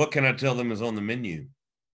 What can I tell them is on the menu?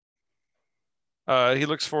 He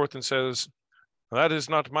looks forth and says, "That is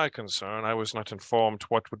not my concern. I was not informed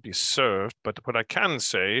what would be served, but what I can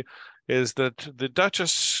say is that the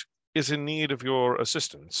Duchess is in need of your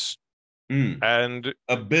assistance. And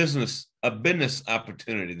a business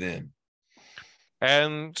opportunity then.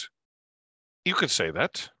 And you could say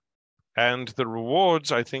that. And the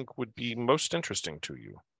rewards, I think, would be most interesting to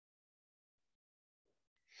you."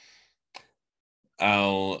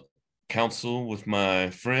 I'll counsel with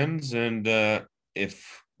my friends, and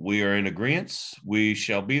if we are in agreement, we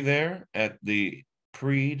shall be there at the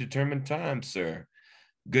predetermined time, sir.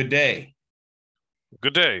 Good day.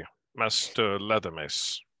 Good day, Master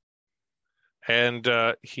Leathermace. And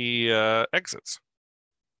he exits.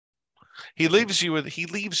 He leaves you with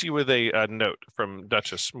a note from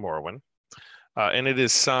Duchess Morwen, and it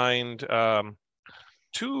is signed to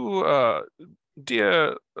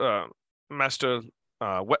dear Master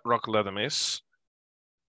Wetrock Leathermace,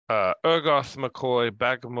 Urgoth McCoy,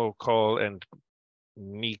 Bagmo Cole, and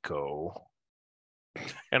Nico.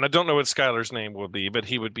 And I don't know what Skylar's name will be, but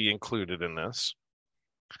he would be included in this.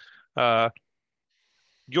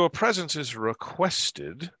 Your presence is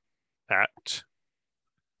requested at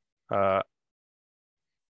the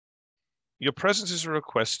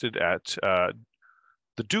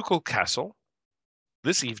Ducal Castle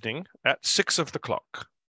this evening at 6 o'clock.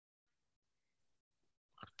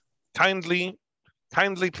 Kindly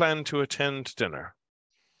plan to attend dinner.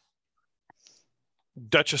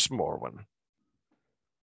 Duchess Morwen.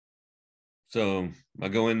 So I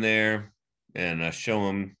go in there and I show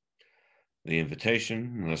him the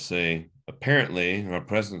invitation, and I say, apparently our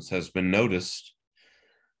presence has been noticed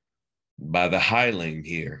by the hireling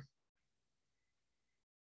here.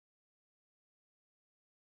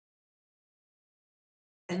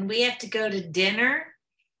 And we have to go to dinner?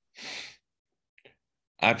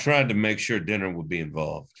 I tried to make sure dinner would be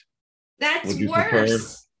involved. That's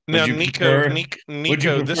worse. Now, Nico, would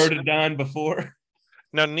you prefer to dine before?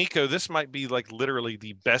 Now, Nico, this might be like literally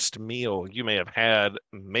the best meal you may have had,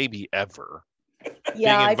 maybe ever.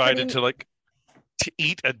 Yeah, being invited to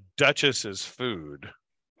eat a duchess's food.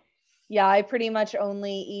 Yeah, I pretty much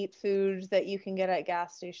only eat food that you can get at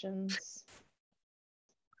gas stations.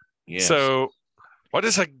 Yes. So, what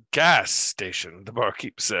is a gas station? The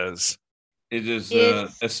barkeep says. It is an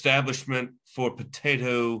establishment for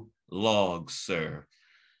potato logs, sir.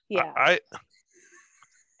 Yeah.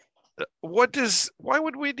 Why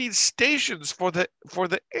would we need stations for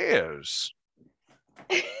the heirs?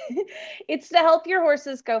 It's to help your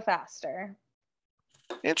horses go faster.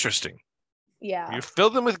 Interesting. Yeah. You fill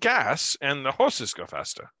them with gas and the horses go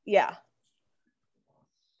faster. Yeah.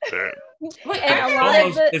 Wait,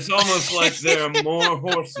 it's almost like there are more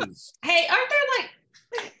horses. Hey, aren't there like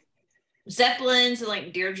zeppelins and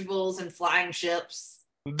like dirigibles and flying ships?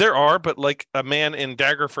 There are, but like a man in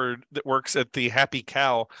Daggerford that works at the Happy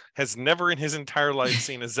Cow has never in his entire life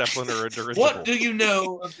seen a zeppelin or a dirigible. What do you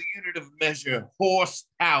know of the unit of measure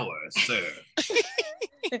horsepower, sir? So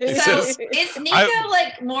is Nico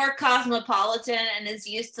like more cosmopolitan and is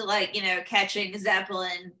used to like, catching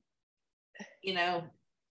zeppelin,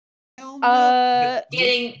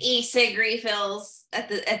 getting e-cig refills at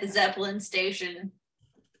the zeppelin station?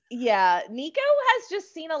 Yeah, Nico has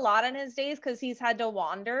just seen a lot in his days because he's had to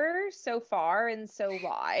wander so far and so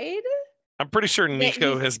wide. I'm pretty sure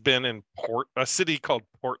Nico has been in a city called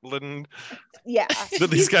Portland. Yeah. That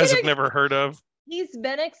these guys have never heard of. He's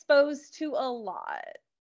been exposed to a lot.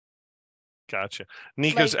 Gotcha.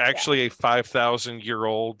 Nico's actually a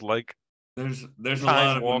 5,000-year-old, like, there's a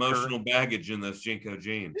lot of walker. Emotional baggage in those Jinko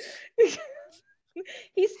jeans.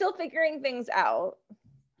 He's still figuring things out.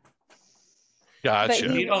 Gotcha. You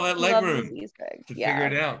need all that leg room to figure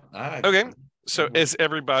it out. Okay. So is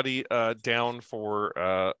everybody down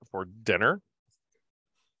for dinner?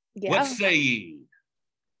 Yeah. What say ye?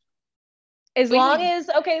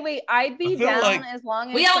 I'd be down as long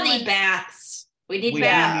as we all need baths. We need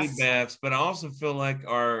baths, but I also feel like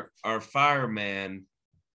our fireman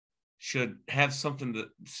should have something to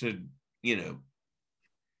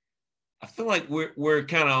I feel like we're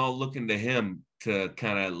kind of all looking to him to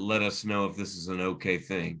kind of let us know if this is an okay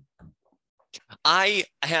thing. I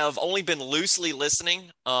have only been loosely listening.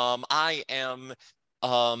 I am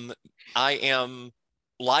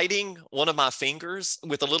lighting one of my fingers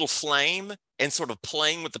with a little flame and sort of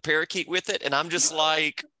playing with the parakeet with it, and I'm just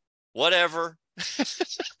like, whatever.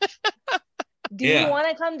 Do you want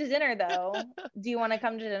to come to dinner though? Do you want to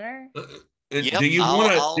come to dinner? Do you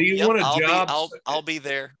want a job? I'll be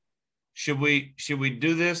there. should we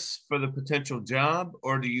do this for the potential job,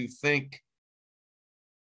 or do you think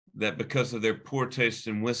that because of their poor taste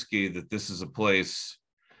in whiskey, that this is a place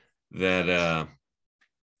that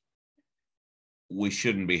we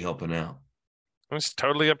shouldn't be helping out? It's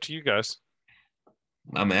totally up to you guys.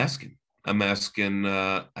 I'm asking. I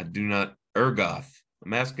do not Ergoth.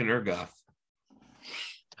 I'm asking Ergoth.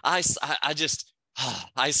 I just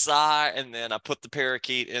I sigh, and then I put the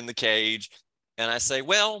parakeet in the cage, and I say,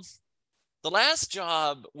 well, the last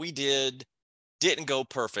job we didn't go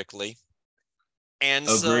perfectly, and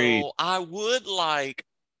Agreed. so I would like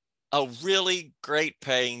a really great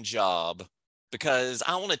paying job because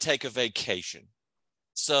I want to take a vacation.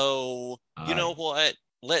 So you know what?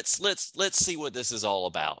 Let's see what this is all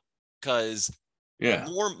about, because Yeah,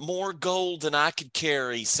 more gold than I could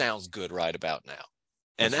carry sounds good right about now.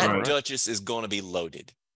 And That's that right. Duchess is going to be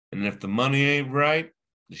loaded. and if the money ain't right,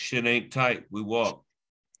 the shit ain't tight. We walk.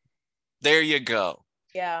 There you go.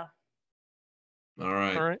 Yeah. All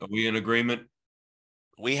right. All right. Are we in agreement?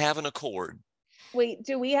 We have an accord. Wait,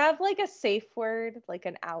 do we have like a safe word, like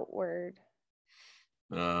an out word?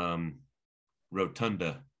 Rotunda.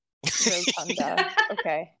 Rotunda.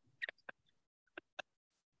 Okay.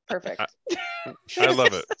 Perfect. I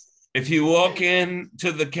love it. If you walk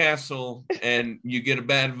into the castle and you get a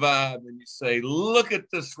bad vibe and you say, "Look at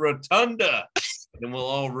this rotunda," then we'll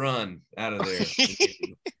all run out of there.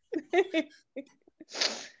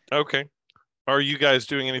 Okay. Are you guys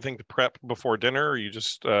doing anything to prep before dinner? Or you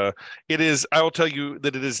just it is, I will tell you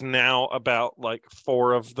that it is now about like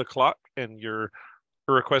 4 of the clock, and you're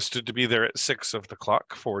requested to be there at 6 of the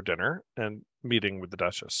clock for dinner and meeting with the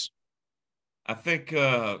Duchess. I think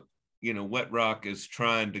Wet Rock is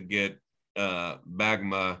trying to get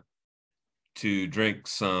Bagma to drink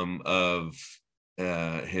some of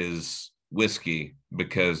his whiskey,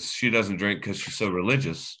 because she doesn't drink because she's so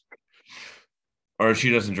religious, or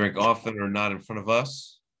she doesn't drink often or not in front of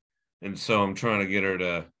us. And so I'm trying to get her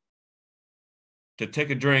to take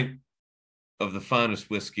a drink of the finest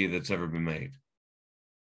whiskey that's ever been made.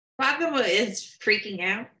 Bagama is freaking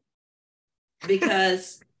out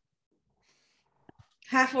because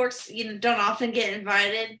half orcs, don't often get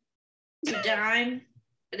invited to dine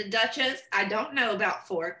at a Duchess. I don't know about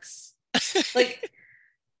forks. Like,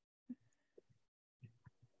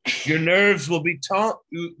 Your nerves will be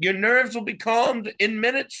calmed in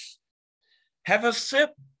minutes. Have a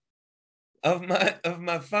sip of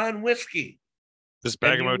my fine whiskey. Does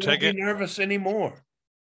And you Bagamo won't take be it? nervous anymore.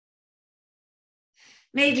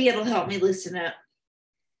 maybe it'll help me loosen up.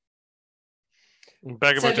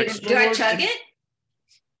 Bagamo So takes do I chug it?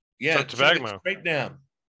 Yeah, up to chug it Bagamo. straight down.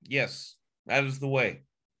 Yes, that is the way.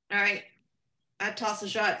 All right. I toss a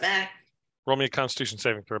shot back. Roll me a Constitution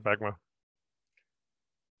saving throw, Bagmo.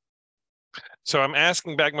 So I'm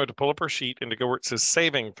asking Bagmo to pull up her sheet and to go where it says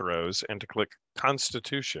saving throws and to click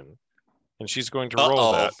Constitution. And she's going to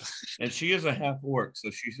roll that. And she is a half orc, so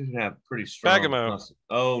she should have pretty strong. Bagamo.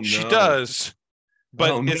 Oh no, She does.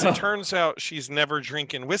 But Oh, as no. it turns out, she's never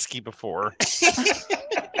drinking whiskey before.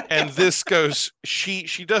 And this goes, she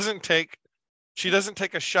doesn't take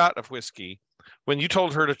a shot of whiskey. When you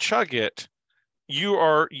told her to chug it, you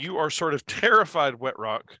are sort of terrified, Wet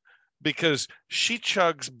Rock, because she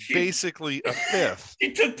chugs basically a fifth.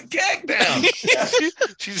 She took the keg down.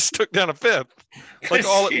 She just took down a fifth, like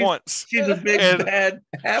all at once. She's a big And bad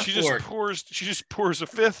half She just pours a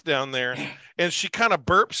fifth down there, and she kind of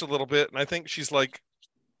burps a little bit, and I think she's like,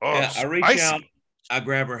 "Oh, Yeah, I reach spicy." out, I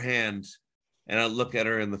grab her hand, and I look at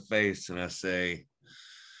her in the face, and I say,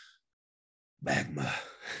 "Bagma,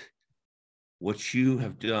 what you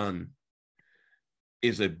have done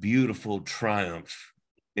is a beautiful triumph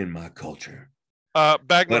in my culture.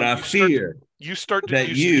 Bagman, But I fear you start to that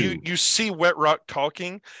you see Wet Rock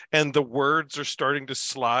talking, and the words are starting to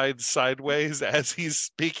slide sideways as he's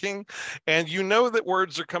speaking, and you know that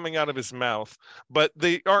words are coming out of his mouth, but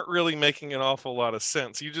they aren't really making an awful lot of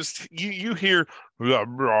sense. You hear blah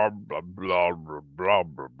blah blah blah blah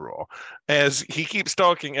blah blah as he keeps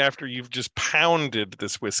talking after you've just pounded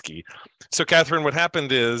this whiskey. So Catherine, what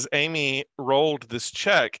happened is Amy rolled this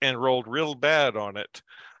check and rolled real bad on it.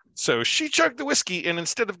 So she chugged the whiskey, and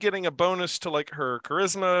instead of getting a bonus to like her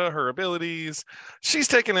charisma, her abilities, she's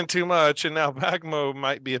taken in too much, and now Bagmo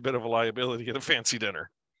might be a bit of a liability at a fancy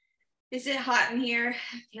dinner. Is it hot in here?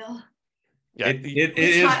 I feel Yeah, it It's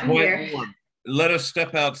is hot in quite here. warm. Let us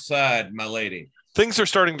step outside, my lady." things are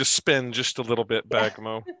starting to spin just a little bit,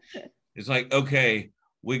 Bagmo. It's like, okay,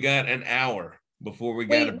 we got an hour before we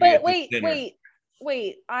got to be at this dinner.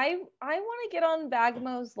 Wait. I want to get on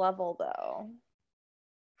Bagmo's level though.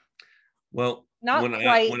 Well, Not when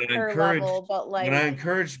quite I her encouraged level, but like when I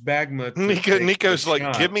encouraged Bagma to Nico, take Nico's a like,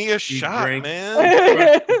 shot, give me a she shot, drank man.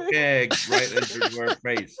 crushed the keg right into her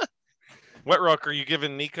face. Wet Rock, are you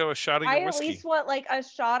giving Nico a shot of your I at whiskey? least want like a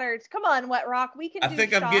shot or come on, Wet Rock. We can I do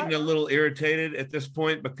think shots. I'm getting a little irritated at this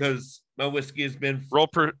point because my whiskey has been All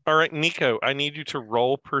right, Nico, I need you to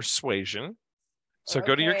roll persuasion. So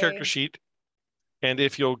go to your character Okay. sheet, and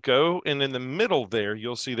if you'll go and in the middle there,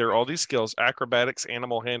 you'll see there are all these skills: acrobatics,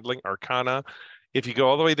 animal handling, arcana. If you go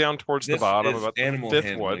all the way down towards the this bottom, is about the animal fifth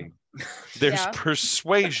handling. one, there's Yeah.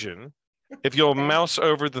 persuasion. If you'll Okay. mouse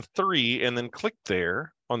over the 3 and then click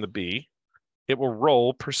there on the B, it will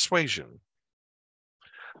roll persuasion.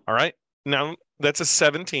 All right. Now that's a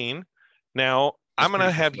 17. Now That's I'm going to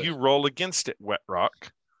pretty have persuasive. you roll against it, Wet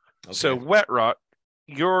Rock. Okay. So Wet Rock,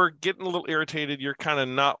 you're getting a little irritated. You're kind of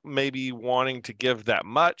not maybe wanting to give that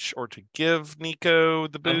much or to give Nico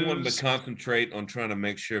the I'm wanting to booze. concentrate on trying to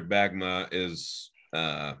make sure Bagma is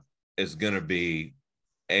going to be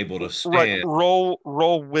able to Right. stand.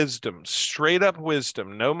 Roll wisdom. Straight up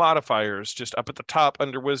wisdom. No modifiers. Just up at the top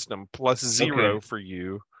under wisdom plus 0 Okay. for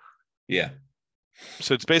you. Yeah.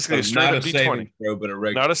 So it's basically a So straight not up a D20. saving throw, but a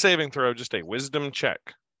regular. Not a saving throw, just a wisdom check.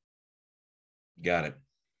 Got it.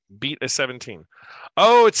 Beat a 17.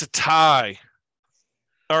 Oh, it's a tie.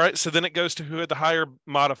 All right, so then it goes to who had the higher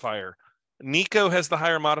modifier. Nico has the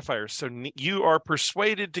higher modifier, so you are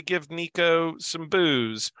persuaded to give Nico some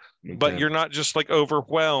booze, but Okay. you're not just like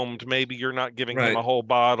overwhelmed. Maybe you're not giving him Right. a whole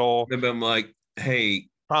bottle. Maybe I'm like, hey,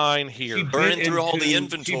 Fine she here. Burn bit through all the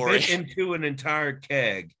into- inventory. She bit into an entire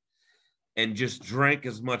keg and just drank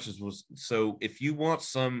as much as was. So if you want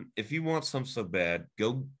some so bad,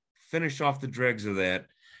 go finish off the dregs of that.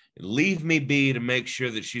 And leave me be to make sure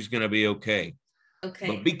that she's going to be okay. Okay.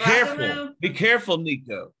 But be Bagamu, careful. Be careful,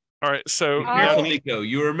 Nico. All right, so Be Oh. careful, now, Nico.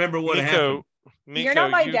 You remember what happened. Nico, You're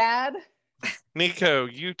not my you, dad. Nico,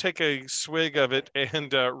 you take a swig of it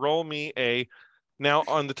and roll me a. Now,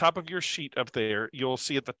 on the top of your sheet up there, you'll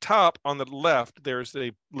see at the top on the left, there's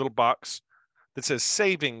a little box that says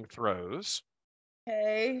saving throws.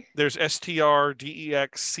 Okay. There's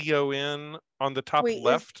STRDEXCON on the top Wait, is-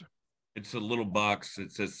 left. It's a little box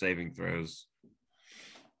that says saving throws.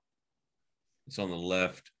 It's on the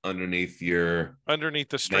left underneath your Underneath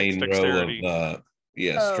the strength main dexterity. row of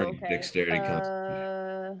Oh, strength okay. dexterity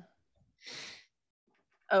constitution.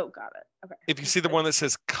 Oh, got it. Okay. If you see the one that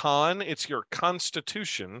says con, it's your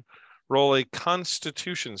constitution. Roll a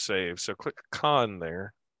constitution save. So click con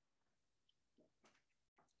there.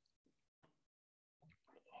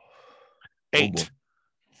 Oh, 8. boy.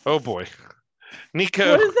 Oh boy.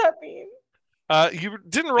 Nico, What does that mean? you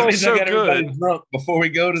didn't That roll means I so got everybody good. drunk before we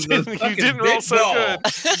go to the You fucking didn't roll big so ball. good.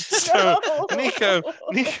 So No.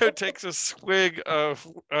 Nico takes a swig of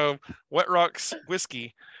Wet Rock's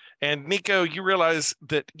whiskey, and Nico, you realize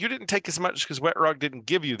that you didn't take as much because Wet Rock didn't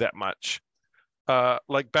give you that much,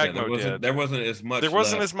 like Yeah, Bagmo did. there wasn't as much. There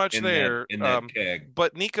wasn't left as much in there. that, in that keg.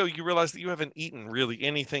 But Nico, you realize that you haven't eaten really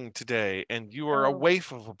anything today, and you are a Oh.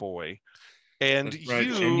 waif of a boy. And That's right.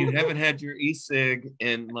 And you haven't had your e-cig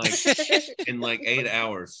in like 8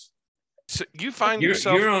 hours. so you find You're,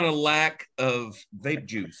 yourself you're on a lack of vape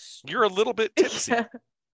juice. you're a little bit tipsy.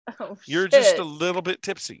 Oh, You're shit. just a little bit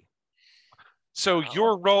tipsy. So Wow.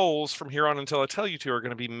 your rolls from here on until I tell you to are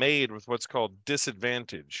going to be made with what's called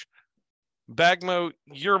disadvantage. Bagmo,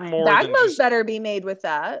 you're more than Bagmo's just, better be made with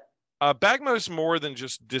that. Bagmo's more than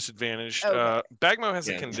just disadvantaged. Okay. Bagmo has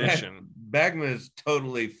a Yeah, condition. Bagma is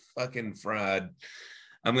totally fucking fried.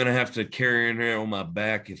 I'm gonna have to carry her on my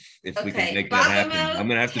back if we can Okay, make that happen. Bagamo I'm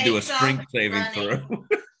gonna have to do a takes off strength saving running. throw.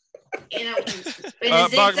 In a Bagamo-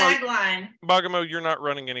 zigzag line. Bagamo, you're not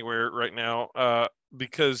running anywhere right now,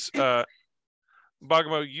 because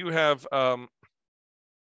Bagamo, you have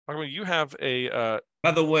a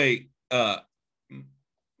By the way,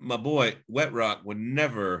 my boy Wet Rock would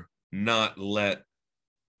never not let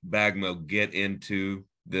Bagmo get into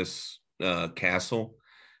this castle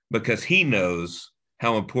because he knows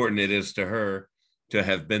how important it is to her to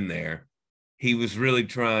have been there. He was really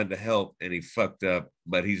trying to help and he fucked up,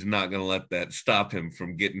 but he's not going to let that stop him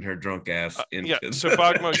from getting her drunk ass into yeah. So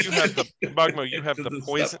Bagmo, you have the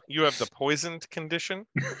poison. You have the poisoned condition,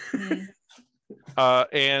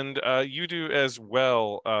 and you do as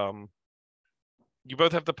well. You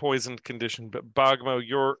both have the poisoned condition, but Bagmo,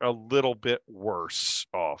 you're a little bit worse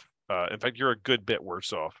off. In fact, you're a good bit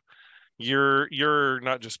worse off. You're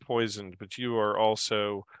not just poisoned, but you are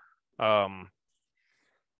also.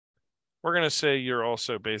 We're gonna say you're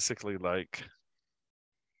also basically like.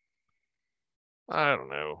 I don't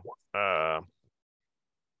know.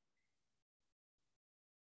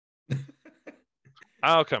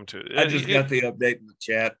 I'll come to it. I just got the update in the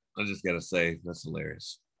chat. I just got to say, that's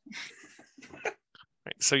hilarious.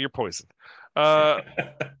 Right, so you're poisoned.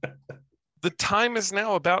 The time is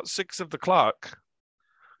now about 6 of the clock.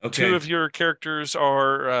 Okay. 2 of your characters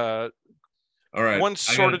are all right. one's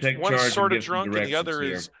I sort gotta take of charge and give some drunk, and the directions other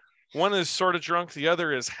here. is one is sort of drunk, the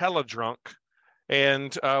other is hella drunk.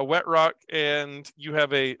 And Wet Rock and you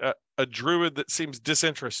have a druid that seems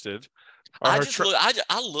disinterested. I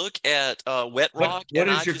look at Wet Rock. What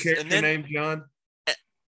is your character name, John?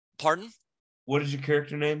 Pardon? What is your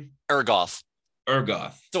character name? Ergoth.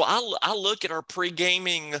 Ergoth. So I look at our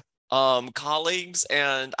pre-gaming colleagues,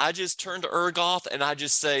 and I just turn to Ergoth and I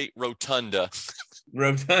just say Rotunda.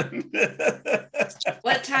 Rotunda.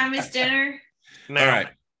 What time is dinner? Now. All right.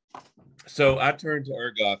 So I turn to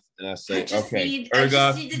Ergoth and I say, okay, I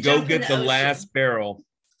Ergoth, need to go jump get in the ocean. last barrel.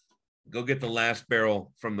 Go get the last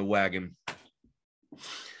barrel from the wagon.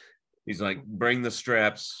 He's like, bring the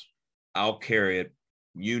straps. I'll carry it.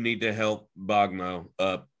 You need to help Bagmo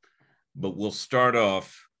up. But we'll start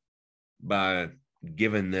off by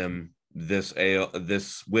giving them this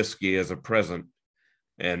whiskey as a present.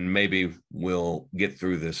 And maybe we'll get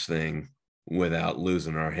through this thing without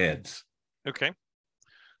losing our heads. Okay.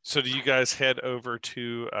 So do you guys head over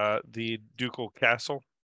to the ducal castle?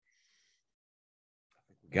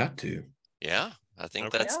 Got to. Yeah, I think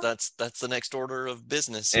Okay. that's the next order of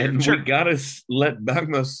business here. And we got to let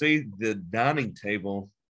Bagmo see the dining table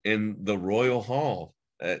in the royal hall.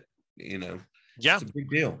 Yeah, it's a big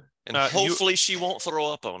deal. And hopefully she won't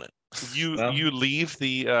throw up on it. You leave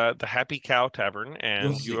the Happy Cow Tavern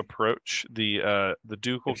and you approach the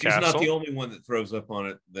ducal if she's castle. She's not the only one that throws up on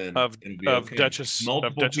it. Then of okay. Duchess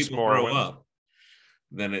multiple of Duchess people Morrowind. throw up.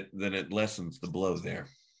 Then it lessens the blow there.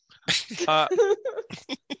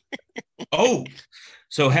 Oh,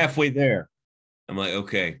 so halfway there, I'm like,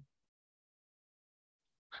 okay.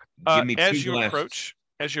 Give me as two you glasses.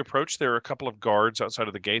 As you approach, there are a couple of guards outside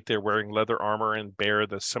of the gate. They're wearing leather armor and bear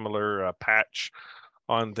the similar patch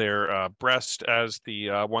on their breast as the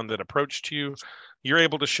one that approached you. You're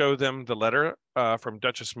able to show them the letter from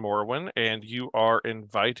Duchess Morrowind, and you are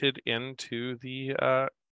invited into the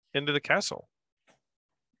castle.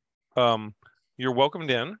 You're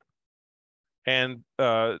welcomed in and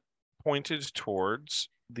pointed towards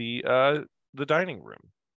the dining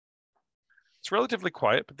room. It's relatively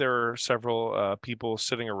quiet, but there are several people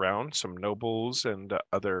sitting around, some nobles and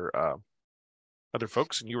other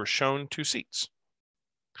folks, and you are shown 2 seats.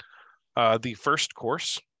 The first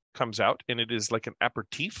course comes out, and it is like an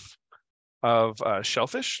aperitif of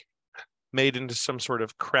shellfish made into some sort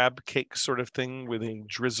of crab cake sort of thing with a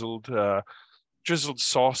drizzled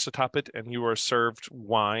sauce atop it, and you are served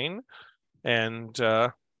wine, and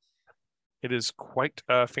it is quite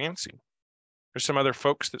fancy. There's some other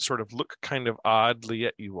folks that sort of look kind of oddly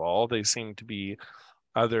at you all. They seem to be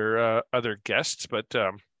other guests, but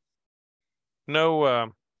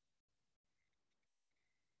no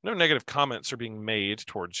negative comments are being made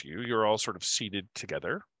towards you. You're all sort of seated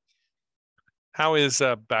together. How is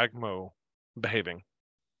Bagmo behaving?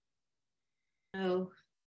 No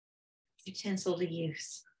utensil to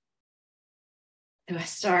use. Do I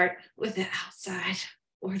start with the outside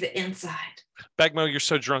or the inside? Bagmo, you're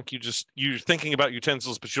so drunk, you're thinking about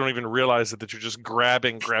utensils, but you don't even realize that you're just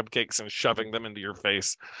grabbing crab cakes and shoving them into your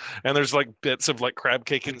face. And there's like bits of like crab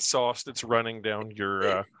cake and sauce that's running down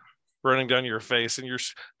your face, and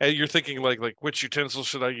you're thinking like which utensil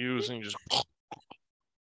should I use, and you just.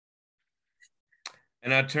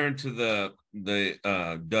 And I turn to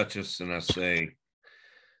the Duchess and I say,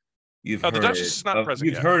 "You've heard. The Duchess is not present.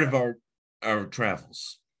 You've heard of our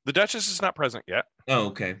travels." The Duchess is not present yet. Oh,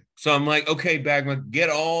 okay. So I'm like, okay, Bagman, get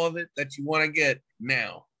all of it that you want to get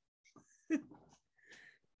now.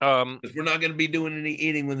 Because we're not going to be doing any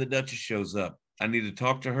eating when the Duchess shows up. I need to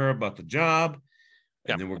talk to her about the job,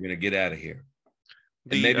 and then we're going to get out of here.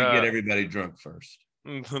 And maybe get everybody drunk first.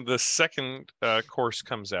 The second course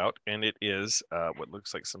comes out, and it is what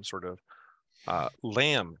looks like some sort of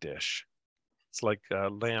lamb dish. It's like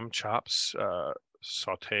lamb chops,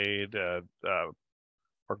 sautéed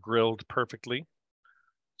or grilled perfectly,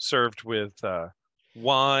 served with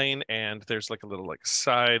wine, and there's like a little like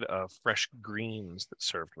side of fresh greens that's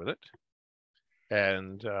served with it.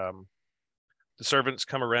 And the servants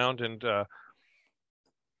come around and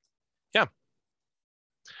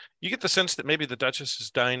you get the sense that maybe the Duchess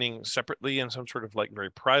is dining separately in some sort of like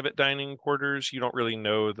very private dining quarters. You don't really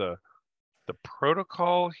know the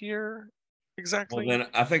protocol here exactly. Well, then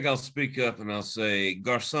I think I'll speak up and I'll say,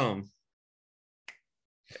 Garçon,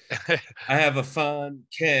 I have a fine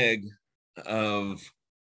keg of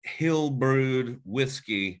hill brewed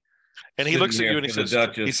whiskey And he Sitting looks at here you and for the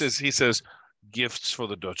Duchess. he says, gifts for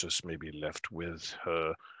the Duchess may be left with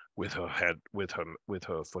her, with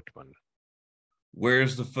her footman.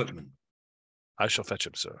 Where's the footman? I shall fetch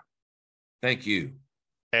him, sir. Thank you.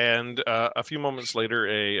 And a few moments later,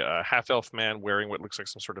 a half-elf man wearing what looks like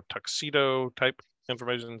some sort of tuxedo type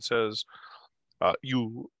information says,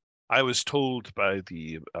 I was told by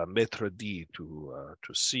the maître d' to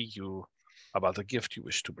see you about the gift you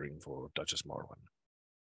wish to bring for Duchess Morwen.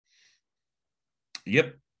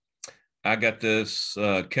 Yep. I got this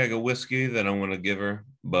keg of whiskey that I want to give her,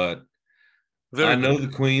 but I know the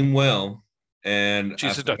queen well, and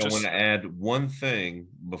She's a Duchess. I want to add one thing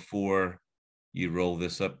before you roll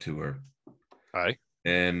this up to her. Aye.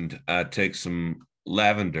 And I take some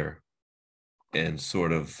lavender and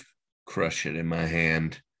sort of crush it in my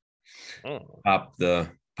hand. Pop the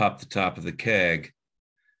top of the keg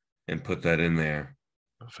and put that in there.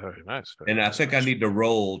 Very nice. I think I need to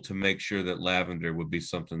roll to make sure that lavender would be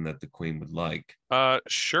something that the queen would like.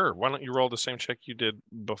 Sure. Why don't you roll the same check you did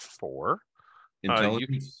before?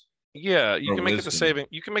 Intelligence? You can make it the saving.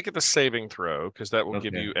 You can make it the saving throw because that will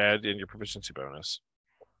give you add in your proficiency bonus.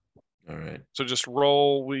 All right. So just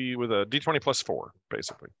roll with a d20 plus 4,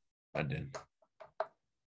 basically. I did.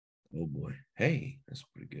 Oh boy. Hey, that's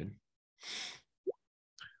pretty good.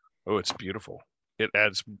 Oh, it's beautiful. It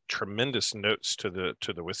adds tremendous notes to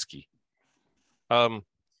the whiskey.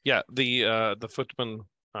 The footman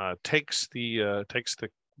takes the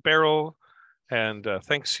barrel and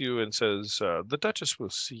thanks you and says, the Duchess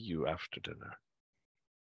will see you after dinner.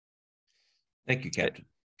 Thank you, Captain.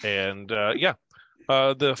 And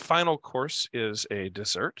the final course is a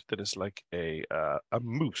dessert that is like a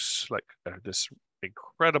mousse, like this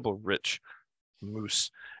incredible rich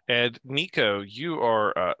mousse. And Nico, you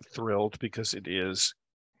are thrilled because it is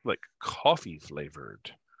like coffee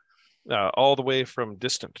flavored, all the way from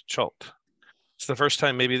distant Chult. It's the first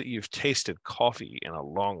time maybe that you've tasted coffee in a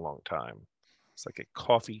long, long time. It's like a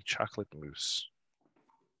coffee chocolate mousse.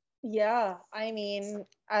 Yeah, I mean,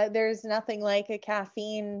 there's nothing like a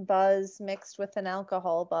caffeine buzz mixed with an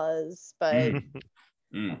alcohol buzz, but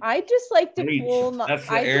I just like to cool my. That's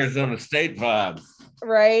the Arizona State vibes,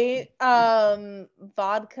 right?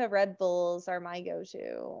 Vodka Red Bulls are my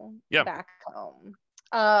go-to back home.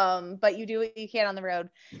 But you do what you can on the road.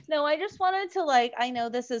 No, I just wanted to I know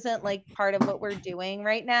this isn't like part of what we're doing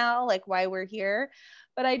right now, like why we're here,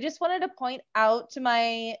 but I just wanted to point out to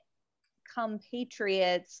my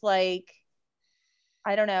compatriots,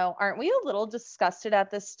 I don't know, aren't we a little disgusted at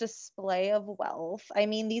this display of wealth? I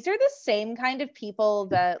mean, these are the same kind of people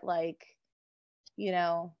that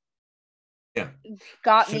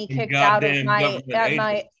got me kicked out of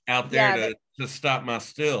to stop my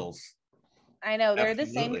stills. I know they're the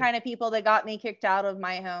same kind of people that got me kicked out of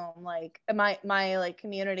my home, my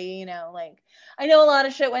community, I know a lot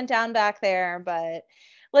of shit went down back there, but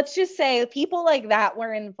let's just say people like that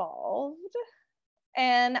were involved.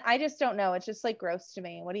 And I just don't know. It's just gross to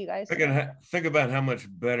me. What do you guys think? Think about how much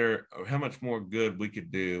better or how much more good we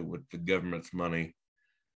could do with the government's money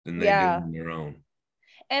than they do on their own.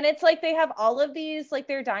 And it's they have all of these,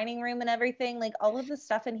 their dining room and everything, all of the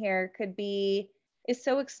stuff in here is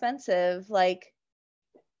so expensive. We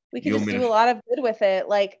could just do a lot of good with it.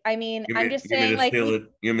 I mean, I'm just saying, you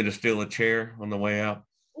want me to steal a chair on the way out?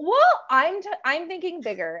 Well, I'm thinking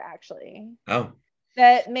bigger, actually. Oh.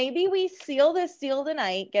 That maybe we seal this deal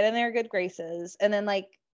tonight, get in their good graces, and then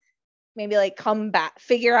maybe come back,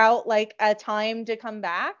 figure out a time to come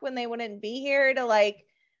back when they wouldn't be here to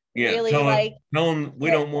really tell them we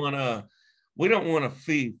don't want a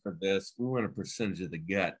fee for this. We want a percentage of the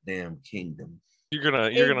goddamn kingdom. You're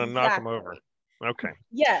gonna knock them over. Okay.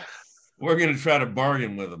 Yes. We're gonna try to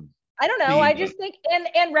bargain with them. I don't know. I just think,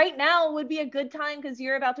 and right now would be a good time because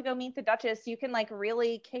you're about to go meet the Duchess. You can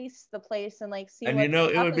really case the place and see. And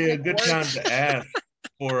it would be a good time to ask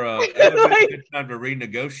for it would be a good time to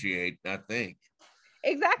renegotiate. I think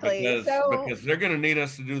exactly because they're going to need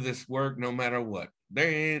us to do this work no matter what. There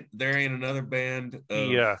ain't another band of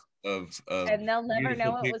and they'll never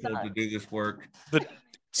know it was us to do this work.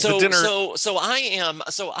 So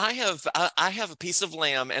I have a piece of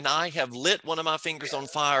lamb and I have lit one of my fingers on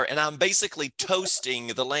fire and I'm basically toasting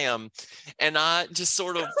the lamb, and I just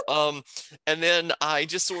sort of and then I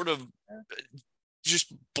just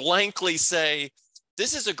blankly say,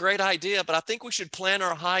 this is a great idea, but I think we should plan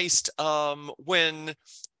our heist when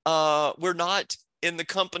we're not in the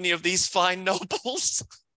company of these fine nobles.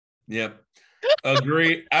 Yep.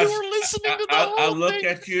 Agree. You were listening to the whole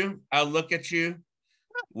thing. I look at you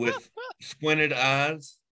with squinted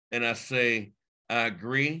eyes and I say, I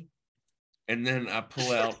agree. And then I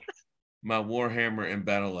pull out my warhammer and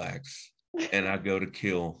battle axe, and I go to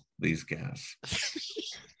kill these guys.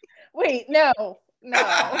 Wait, no.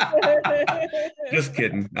 Just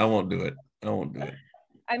kidding. I won't do it.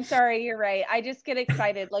 I'm sorry, you're right. I just get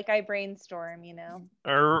excited, like I brainstorm, you know.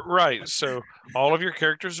 Right. So all of your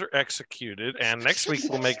characters are executed, and next week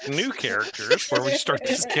we'll make new characters where we start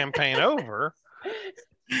this campaign over.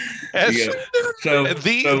 As Yeah. So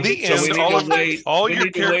the end, all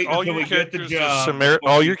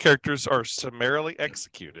your characters are summarily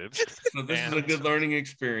executed. So this is a good learning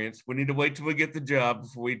experience. We need to wait till we get the job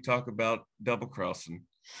before we talk about double crossing.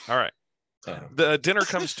 All right. The dinner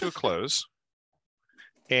comes to a close,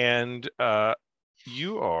 and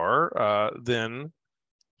you are then,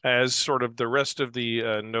 as sort of the rest of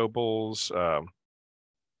the nobles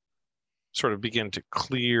sort of begin to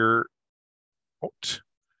clear out,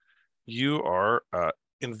 you are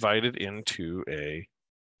invited into a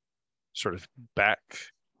sort of back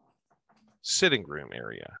sitting room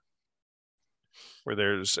area where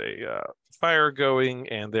there's a fire going,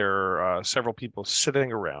 and there are several people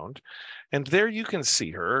sitting around. And there you can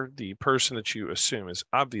see her, the person that you assume is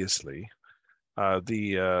obviously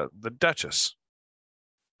the Duchess.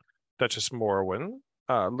 Duchess Morwen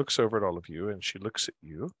looks over at all of you, and she looks at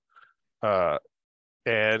you,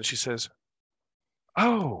 and she says,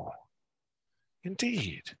 "Oh,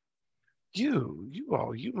 indeed.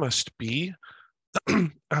 You must be,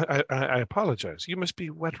 I apologize. You must be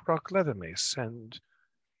Wetrock Leathermace and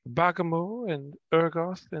Bagamo and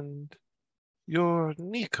Urgoth, and you're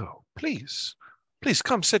Nico. Please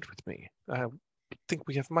come sit with me. I think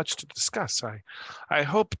we have much to discuss. I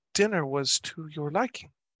hope dinner was to your liking."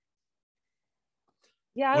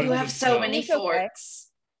 Yeah, you have so many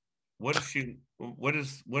forks. What is she? What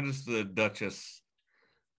is the Duchess?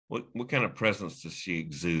 What kind of presence does she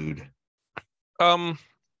exude?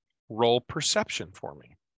 Roll perception for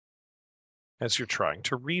me as you're trying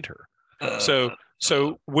to read her.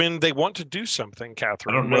 So when they want to do something,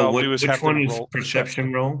 Catherine, I don't know what I'll do is have them roll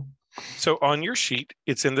perception roll. So on your sheet,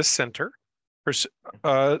 it's in the center,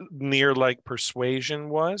 near like persuasion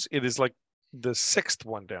was. It is like the sixth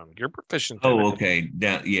one down. You're proficient. Oh, okay.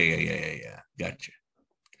 Down. Yeah. Gotcha.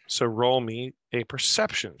 So roll me a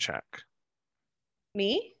perception check.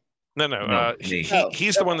 Me? No.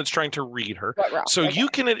 He's the one that's trying to read her. So you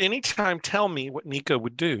can at any time tell me what Nico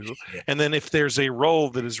would do, and then if there's a roll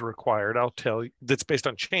that is required, I'll tell you. That's based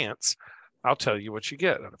on chance. I'll tell you what you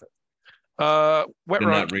get out of it.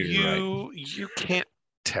 Wetrock, you can't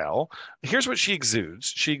tell. Here's what she exudes.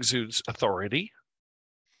 She exudes authority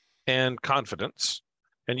and confidence,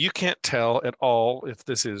 and you can't tell at all if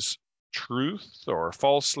this is truth or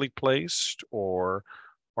falsely placed or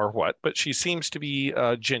what, but she seems to be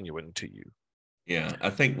genuine to you. Yeah, I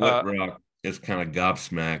think Wetrock is kind of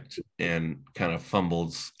gobsmacked and kind of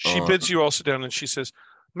fumbles. She bids you all sit down, and she says,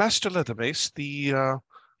 "Master Leathermace,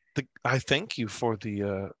 I thank you for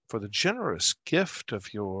the generous gift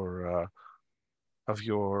of your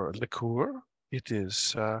liqueur. It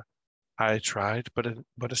is I tried but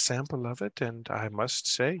a sample of it, and I must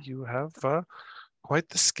say you have quite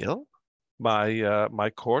the skill. My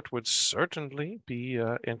court would certainly be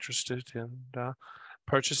interested in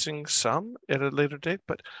purchasing some at a later date,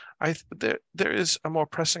 but there is a more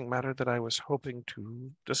pressing matter that I was hoping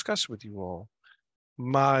to discuss with you all.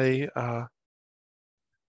 My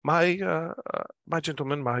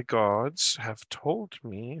gentlemen, my guards have told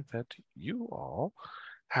me that you all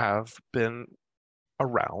have been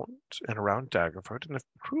around Daggerford and have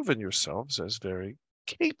proven yourselves as very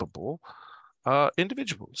capable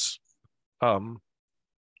individuals.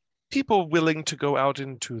 People willing to go out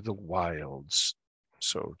into the wilds,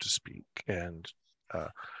 so to speak, and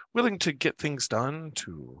willing to get things done,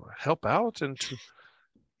 to help out, and to,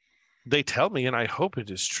 they tell me, and I hope it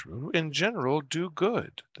is true, in general, do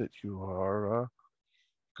good, that you are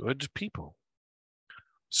good people.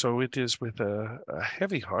 So it is with a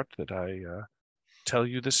heavy heart that I tell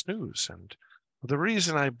you this news, and the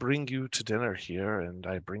reason I bring you to dinner here and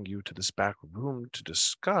I bring you to this back room to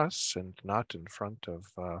discuss and not in front of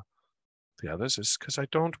the others is because I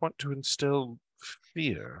don't want to instill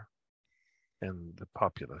fear in the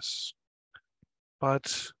populace.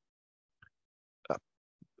 But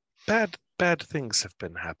bad things have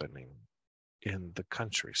been happening in the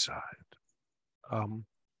countryside.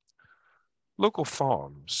 Local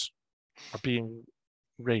farms are being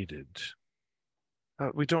raided.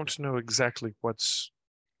 We don't know exactly what's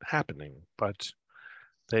happening, but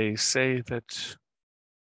they say that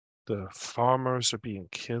the farmers are being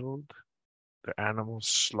killed, their animals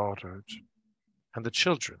slaughtered, and the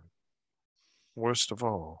children, worst of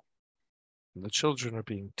all, the children are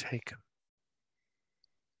being taken.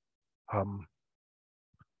 The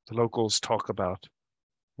locals talk about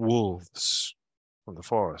wolves from the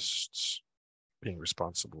forests being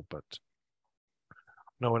responsible, but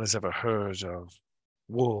no one has ever heard of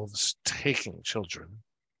wolves taking children.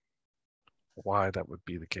 Why that would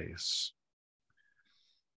be the case.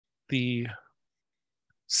 The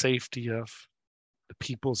safety of the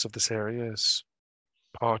peoples of this area is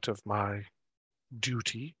part of my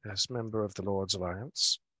duty as member of the Lord's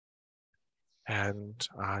Alliance, and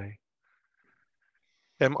I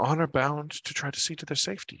am honor bound to try to see to their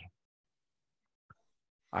safety.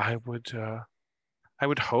 I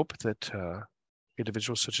would hope that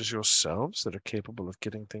individuals such as yourselves that are capable of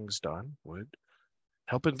getting things done would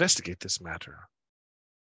help investigate this matter,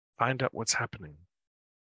 find out what's happening,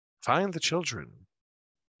 find the children,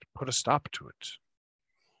 put a stop to it.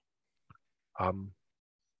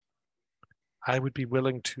 I would be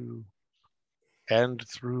willing to, and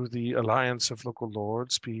through the Alliance of Local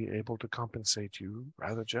Lords, be able to compensate you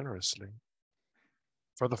rather generously.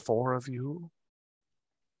 For the 4 of you,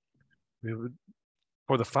 we would,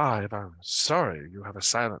 for the 5, I'm sorry you have a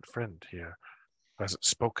silent friend here who hasn't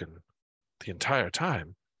spoken the entire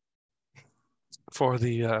time. For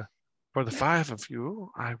the 5 of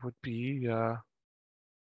you, I would be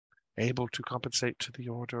able to compensate to the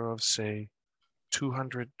order of, say,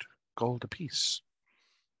 200 gold apiece,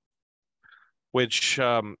 which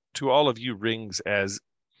to all of you rings as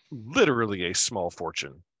literally a small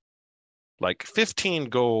fortune. Like 15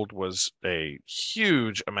 gold was a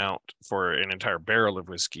huge amount for an entire barrel of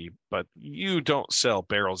whiskey, but you don't sell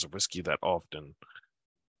barrels of whiskey that often.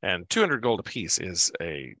 And 200 gold apiece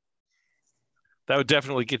that would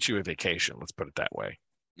definitely get you a vacation. Let's put it that way.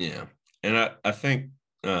 Yeah. And I think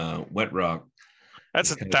Wet Rock, that's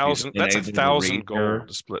 1,000. That's 1,000 gold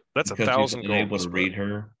to split. That's 1,000 gold. Able to read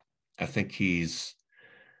her. I think he's,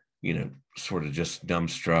 sort of just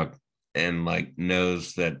dumbstruck and like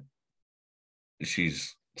knows that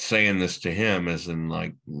she's saying this to him as in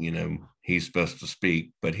like, he's supposed to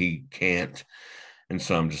speak, but he can't. And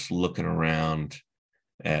so I'm just looking around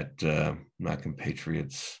at my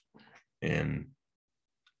compatriots and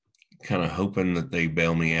kind of hoping that they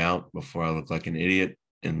bail me out before I look like an idiot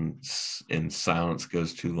and silence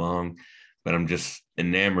goes too long. But I'm just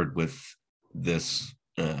enamored with this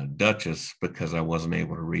Duchess because I wasn't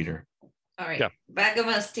able to read her. All right. Yeah.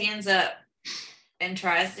 Bagamo stands up and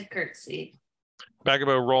tries to curtsy.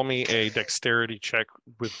 Bagamo, roll me a dexterity check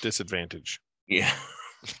with disadvantage. Yeah.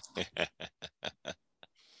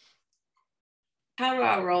 How do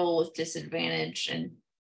I roll with disadvantage? And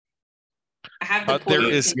I have the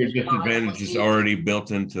your disadvantage is already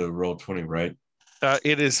built into Roll20, right?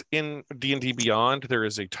 It is in D&D Beyond. There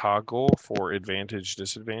is a toggle for advantage,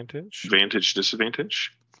 disadvantage. There's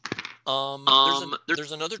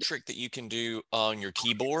another trick that you can do on your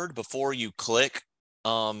keyboard before you click.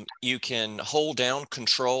 You can hold down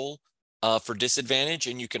Control for disadvantage,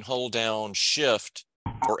 and you can hold down Shift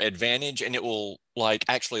for advantage, and it will like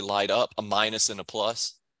actually light up a minus and a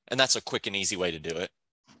plus, and that's a quick and easy way to do it.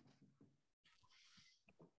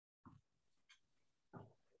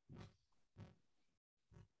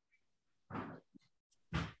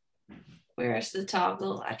 Whereas the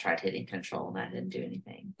toggle, I tried hitting Control and I didn't do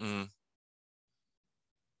anything.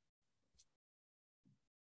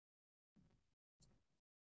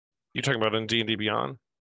 You talking about in D&D Beyond?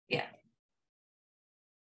 Yeah.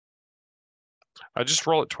 I just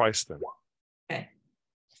roll it twice then. Okay.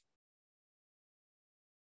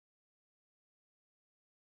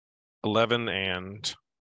 $11 and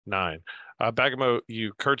 $9. Bagamo,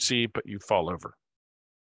 you curtsy, but you fall over.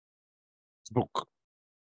 Spook.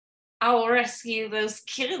 I'll rescue those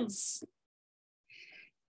kids.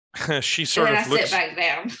 She sort of looks. Sit back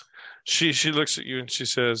down. She looks at you and she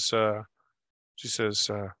says,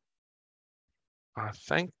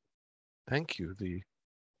 thank you. The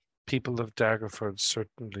people of Daggerford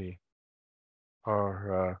certainly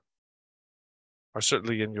are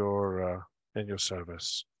certainly in your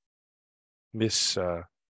service, Miss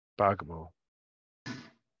Bagamo.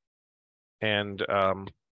 And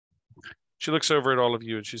she looks over at all of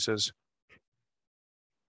you and she says,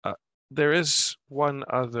 there is one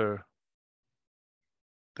other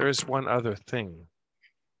thing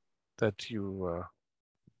that you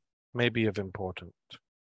may be of importance.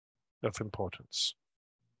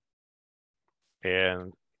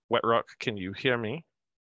 And Wet Rock, can you hear me?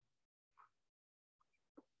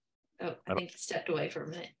 Oh, I think he stepped away for a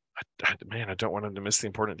minute. I don't want him to miss the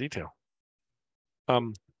important detail.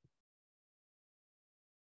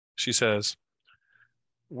 She says,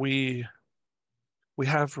 we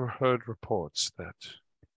have heard reports that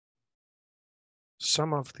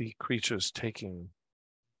some of the creatures taking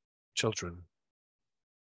children.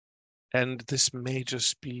 And this may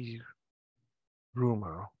just be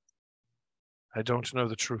rumor. I don't know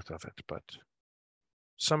the truth of it, but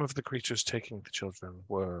some of the creatures taking the children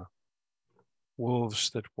were wolves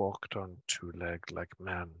that walked on two legs like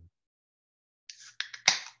men.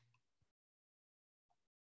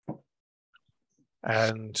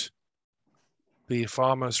 And the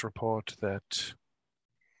farmers report that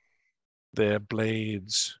their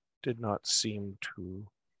blades did not seem to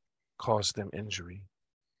cause them injury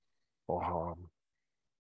or harm,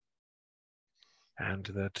 and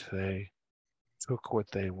that they took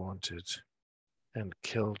what they wanted and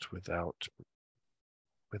killed without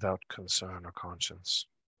concern or conscience.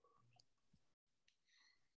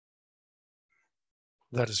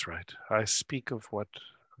 That is right. I speak of what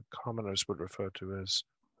commoners would refer to as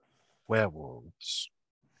werewolves.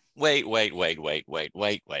 Wait.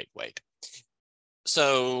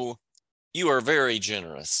 So you are very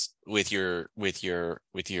generous with your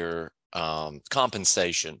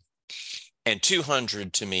compensation, and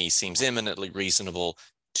 200 to me seems eminently reasonable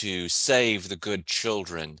to save the good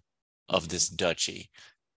children of this duchy.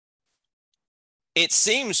 It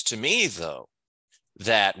seems to me, though,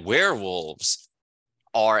 that werewolves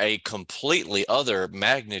are a completely other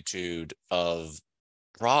magnitude of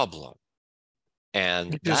problem,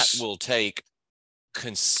 and that will take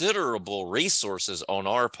considerable resources on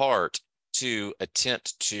our part to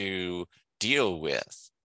attempt to deal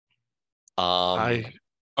with. Are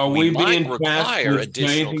we being tasked with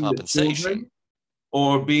additional compensation,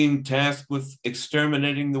 or being tasked with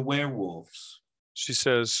exterminating the werewolves? She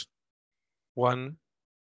says, one,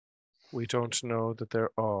 we don't know that there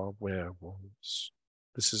are werewolves.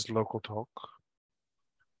 This is local talk.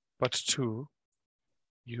 But two,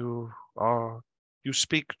 you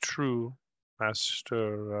speak true,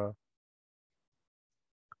 Master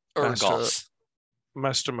Urgoth.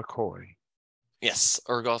 Master McCoy. Yes,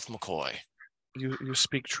 Urgoth McCoy. You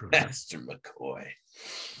speak true. Master McCoy.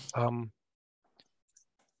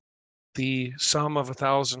 The sum of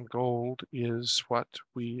 1,000 gold is what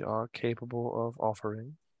we are capable of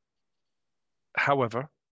offering. However,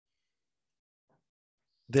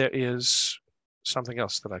 there is something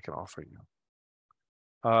else that I can offer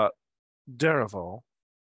you. Derival,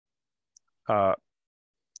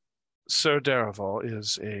 Sir Derival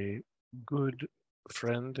is a good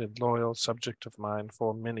friend and loyal subject of mine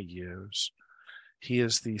for many years. He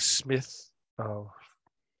is the smith of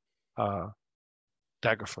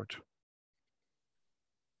Daggerford.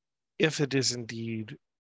 If it is indeed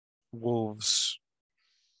wolves,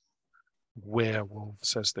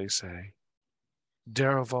 werewolves, as they say,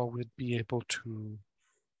 Derival would be able to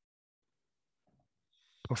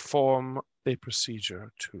perform a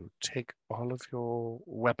procedure to take all of your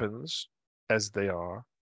weapons as they are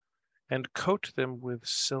and coat them with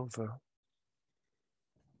silver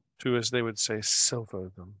to, as they would say,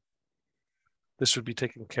 silver them. This would be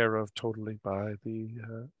taken care of totally by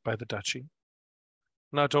the duchy.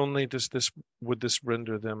 Not only would this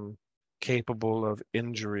render them capable of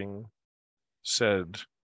injuring said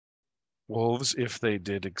wolves if they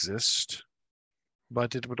did exist,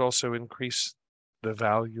 but it would also increase the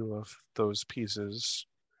value of those pieces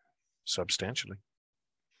substantially.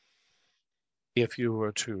 If you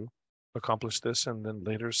were to accomplish this and then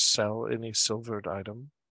later sell any silvered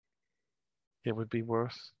item, it would be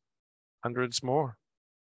worth hundreds more.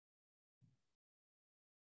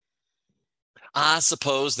 I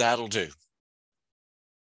suppose that'll do.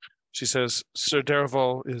 She says, Sir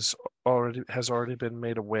Derival has already been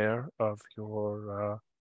made aware of your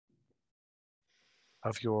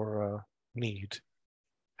need.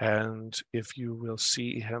 And if you will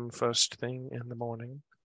see him first thing in the morning,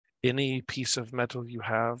 any piece of metal you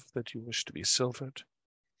have that you wish to be silvered,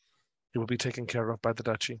 it will be taken care of by the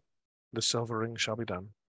duchy. The silvering shall be done.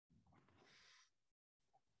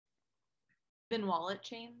 Even wallet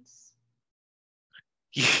chains?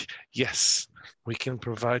 Yes, we can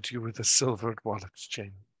provide you with a silvered wallet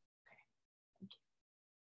chain.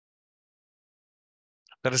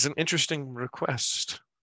 That is an interesting request,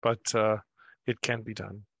 but it can be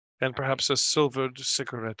done. And perhaps a silvered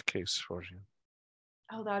cigarette case for you.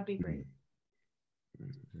 Oh, that'd be great.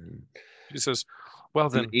 She says, well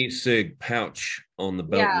then. An e-cig pouch on the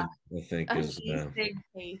belt, yeah. I think is e-cig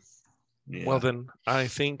case. Yeah. Well then, I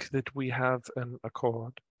think that we have an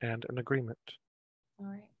accord and an agreement. All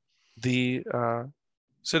right. The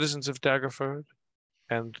citizens of Daggerford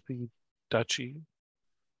and the duchy,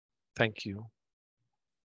 thank you.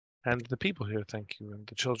 And the people here, thank you. And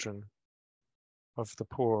the children of the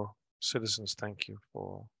poor citizens, thank you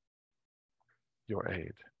for your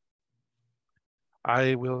aid.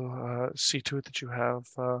 I will see to it that you have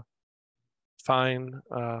fine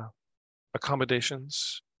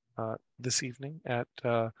accommodations this evening at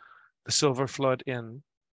the Silver Flood Inn.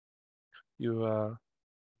 You'll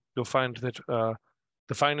find that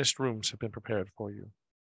the finest rooms have been prepared for you.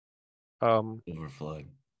 Silver Flood.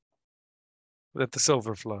 At the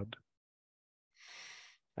Silver Flood.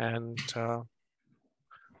 And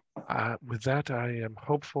with that, I am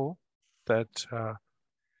hopeful that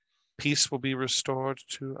peace will be restored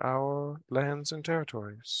to our lands and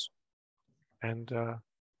territories. And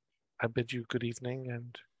I bid you good evening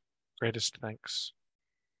and greatest thanks.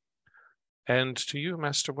 And to you,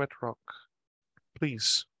 Master Wetrock,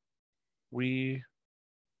 please, we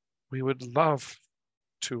would love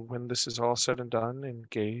to, when this is all said and done,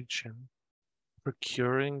 engage in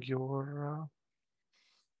procuring your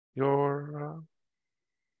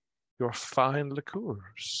fine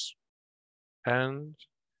liqueurs, and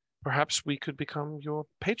perhaps we could become your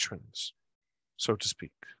patrons, so to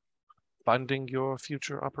speak, funding your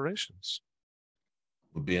future operations.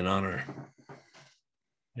 Would be an honor.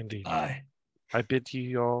 Indeed. Aye. I bid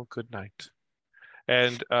ye all good night.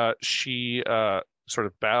 And she sort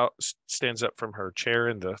of stands up from her chair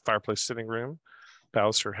in the fireplace sitting room,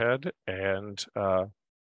 bows her head, and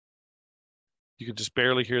you can just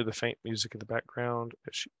barely hear the faint music in the background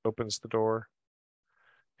as she opens the door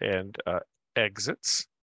and exits.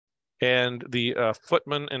 And the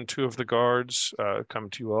footman and two of the guards come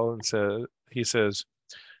to you all and he says,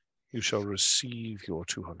 "You shall receive your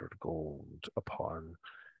 200 gold upon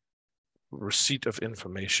receipt of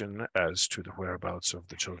information as to the whereabouts of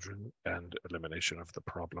the children and elimination of the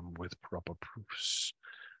problem with proper proofs.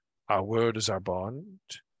 Our word is our bond.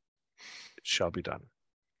 It shall be done.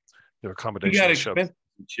 Your accommodations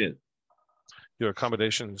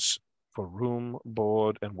for room,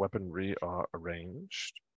 board, and weaponry are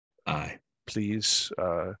arranged. Aye. Please,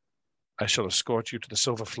 I shall escort you to the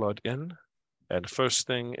Silver Flood Inn, and first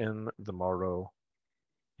thing in the morrow,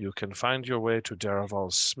 you can find your way to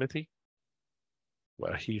Daraval's smithy,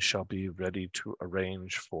 where he shall be ready to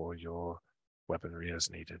arrange for your weaponry as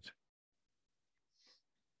needed.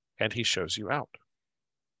 And he shows you out.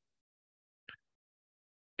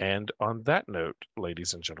 And on that note,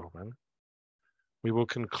 ladies and gentlemen, we will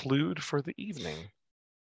conclude for the evening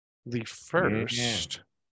the first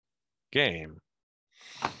game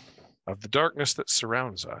of The Darkness That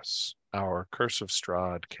Surrounds Us, our Curse of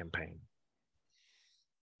Strahd campaign.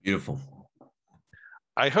 Beautiful.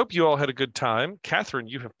 I hope you all had a good time. Catherine,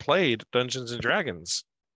 you have played Dungeons and Dragons.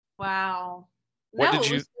 Wow. What did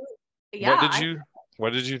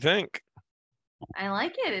you think? I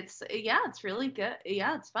like it. It's really good.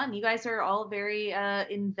 Yeah, it's fun. You guys are all very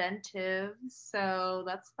inventive, so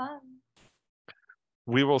that's fun.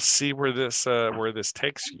 We will see where this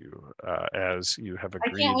takes you as you have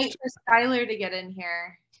agreed. I can't wait for Skylar to get in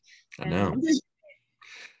here. I know.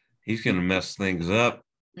 He's going to mess things up.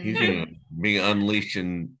 He's going to be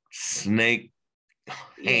unleashing snake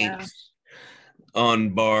hanks on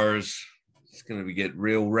bars. It's going to get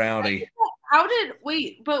real rowdy.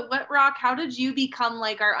 Wetrock, how did you become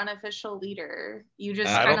like our unofficial leader? You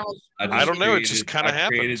just kind of I don't know. It just kind of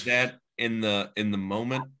happened. Created that in the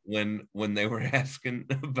moment when they were asking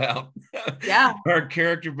about our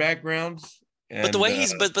character backgrounds. And, but the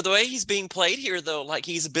way he's being played here, though, like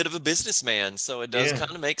he's a bit of a businessman, so it does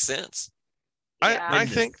kind of make sense. I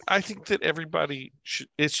think that everybody should,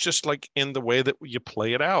 it's just like in the way that you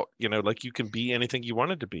play it out, like you can be anything you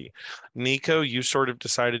wanted to be. Nico, you sort of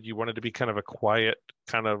decided you wanted to be kind of a quiet,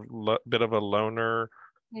 kind of bit of a loner,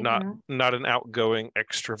 not an outgoing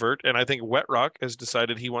extrovert. And I think Wetrock has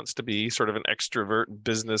decided he wants to be sort of an extrovert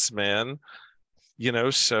businessman, so we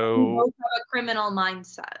both have a criminal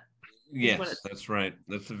mindset. Yes, that's right.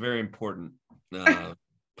 That's a very important a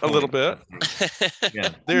little bit. Yeah.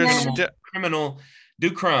 There's criminal do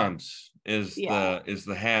crimes is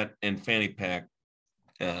the hat and fanny pack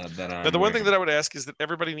that I'm Now, the one thing that I would ask is that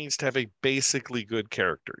everybody needs to have a basically good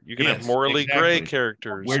character. You can have morally gray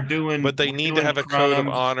characters, but they need to have a code of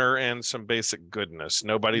honor and some basic goodness.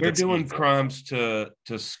 We're doing crimes to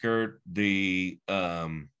skirt the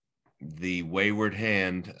wayward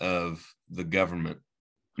hand of the government.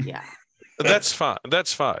 Yeah. That's fine.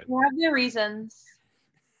 That's fine. You have your reasons.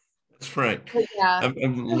 That's right. Yeah.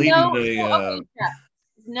 I'm leading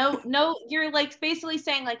No, you're like basically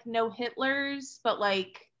saying like no Hitlers, but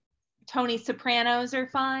like Tony Sopranos are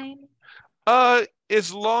fine.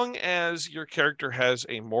 As long as your character has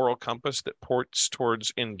a moral compass that ports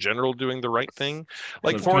towards, in general, doing the right thing.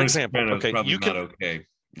 Like, for example, you can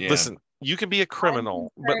listen. You can be a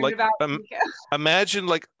criminal, but like imagine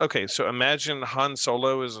Han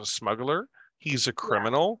Solo is a smuggler. He's a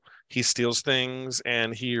criminal. he steals things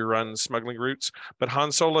and he runs smuggling routes, but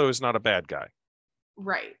Han Solo is not a bad guy.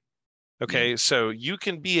 Right. Okay, so you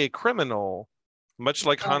can be a criminal, much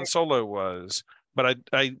like Han Solo was, but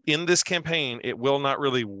I in this campaign, it will not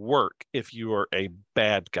really work if you are a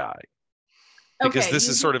bad guy. Because this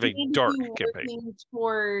is sort of a dark campaign.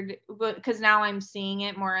 Toward, because now I'm seeing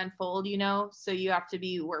it more unfold, so you have to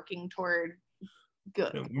be working toward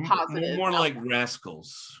good, positive. More like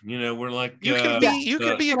rascals, we're like you can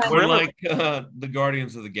be a criminal. We're like the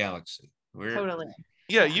Guardians of the Galaxy. Totally.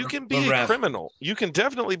 Yeah, you can be a criminal. You can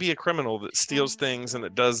definitely be a criminal that steals things and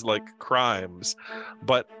that does like crimes,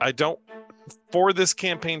 but I don't. For this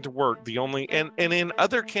campaign to work, the only and in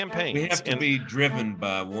other campaigns, we have to be driven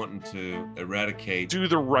by wanting to eradicate, do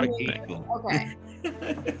the right thing. Okay.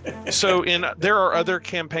 So there are other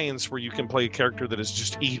campaigns where you can play a character that is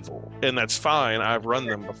just evil, and that's fine. I've run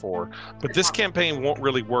them before, but this campaign won't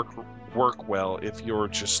really work well if you're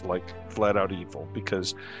just like flat out evil,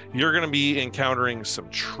 because you're going to be encountering some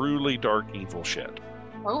truly dark evil shit.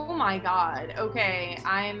 Oh my god. Okay,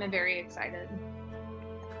 I'm very excited.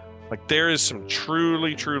 Like there is some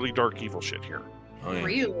truly, truly dark evil shit here. Oh, yeah.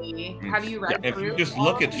 Really? Have you read through? If you just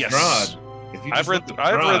look at Strahd, if you just look at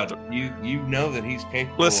Strahd, you know that he's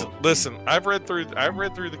capable. Listen. I've read through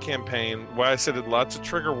the campaign. Why I said it, lots of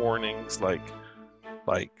trigger warnings, like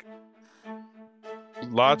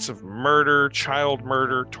lots of murder, child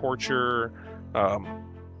murder, torture,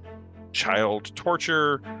 child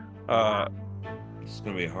torture. It's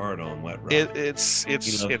gonna be hard on Wet Rock.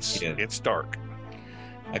 It's dark.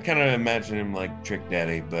 I kind of imagine him like Trick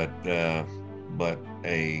Daddy, but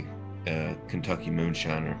a Kentucky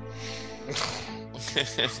moonshiner.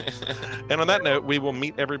 And on that note, we will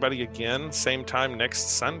meet everybody again, same time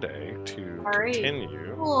next Sunday to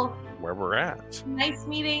continue where we're at. Nice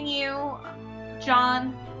meeting you,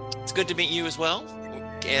 John. It's good to meet you as well,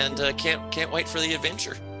 and can't wait for the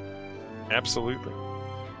adventure. Absolutely.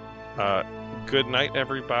 Good night,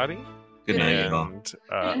 everybody. Good night,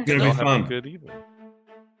 and gonna be fun. Good evening.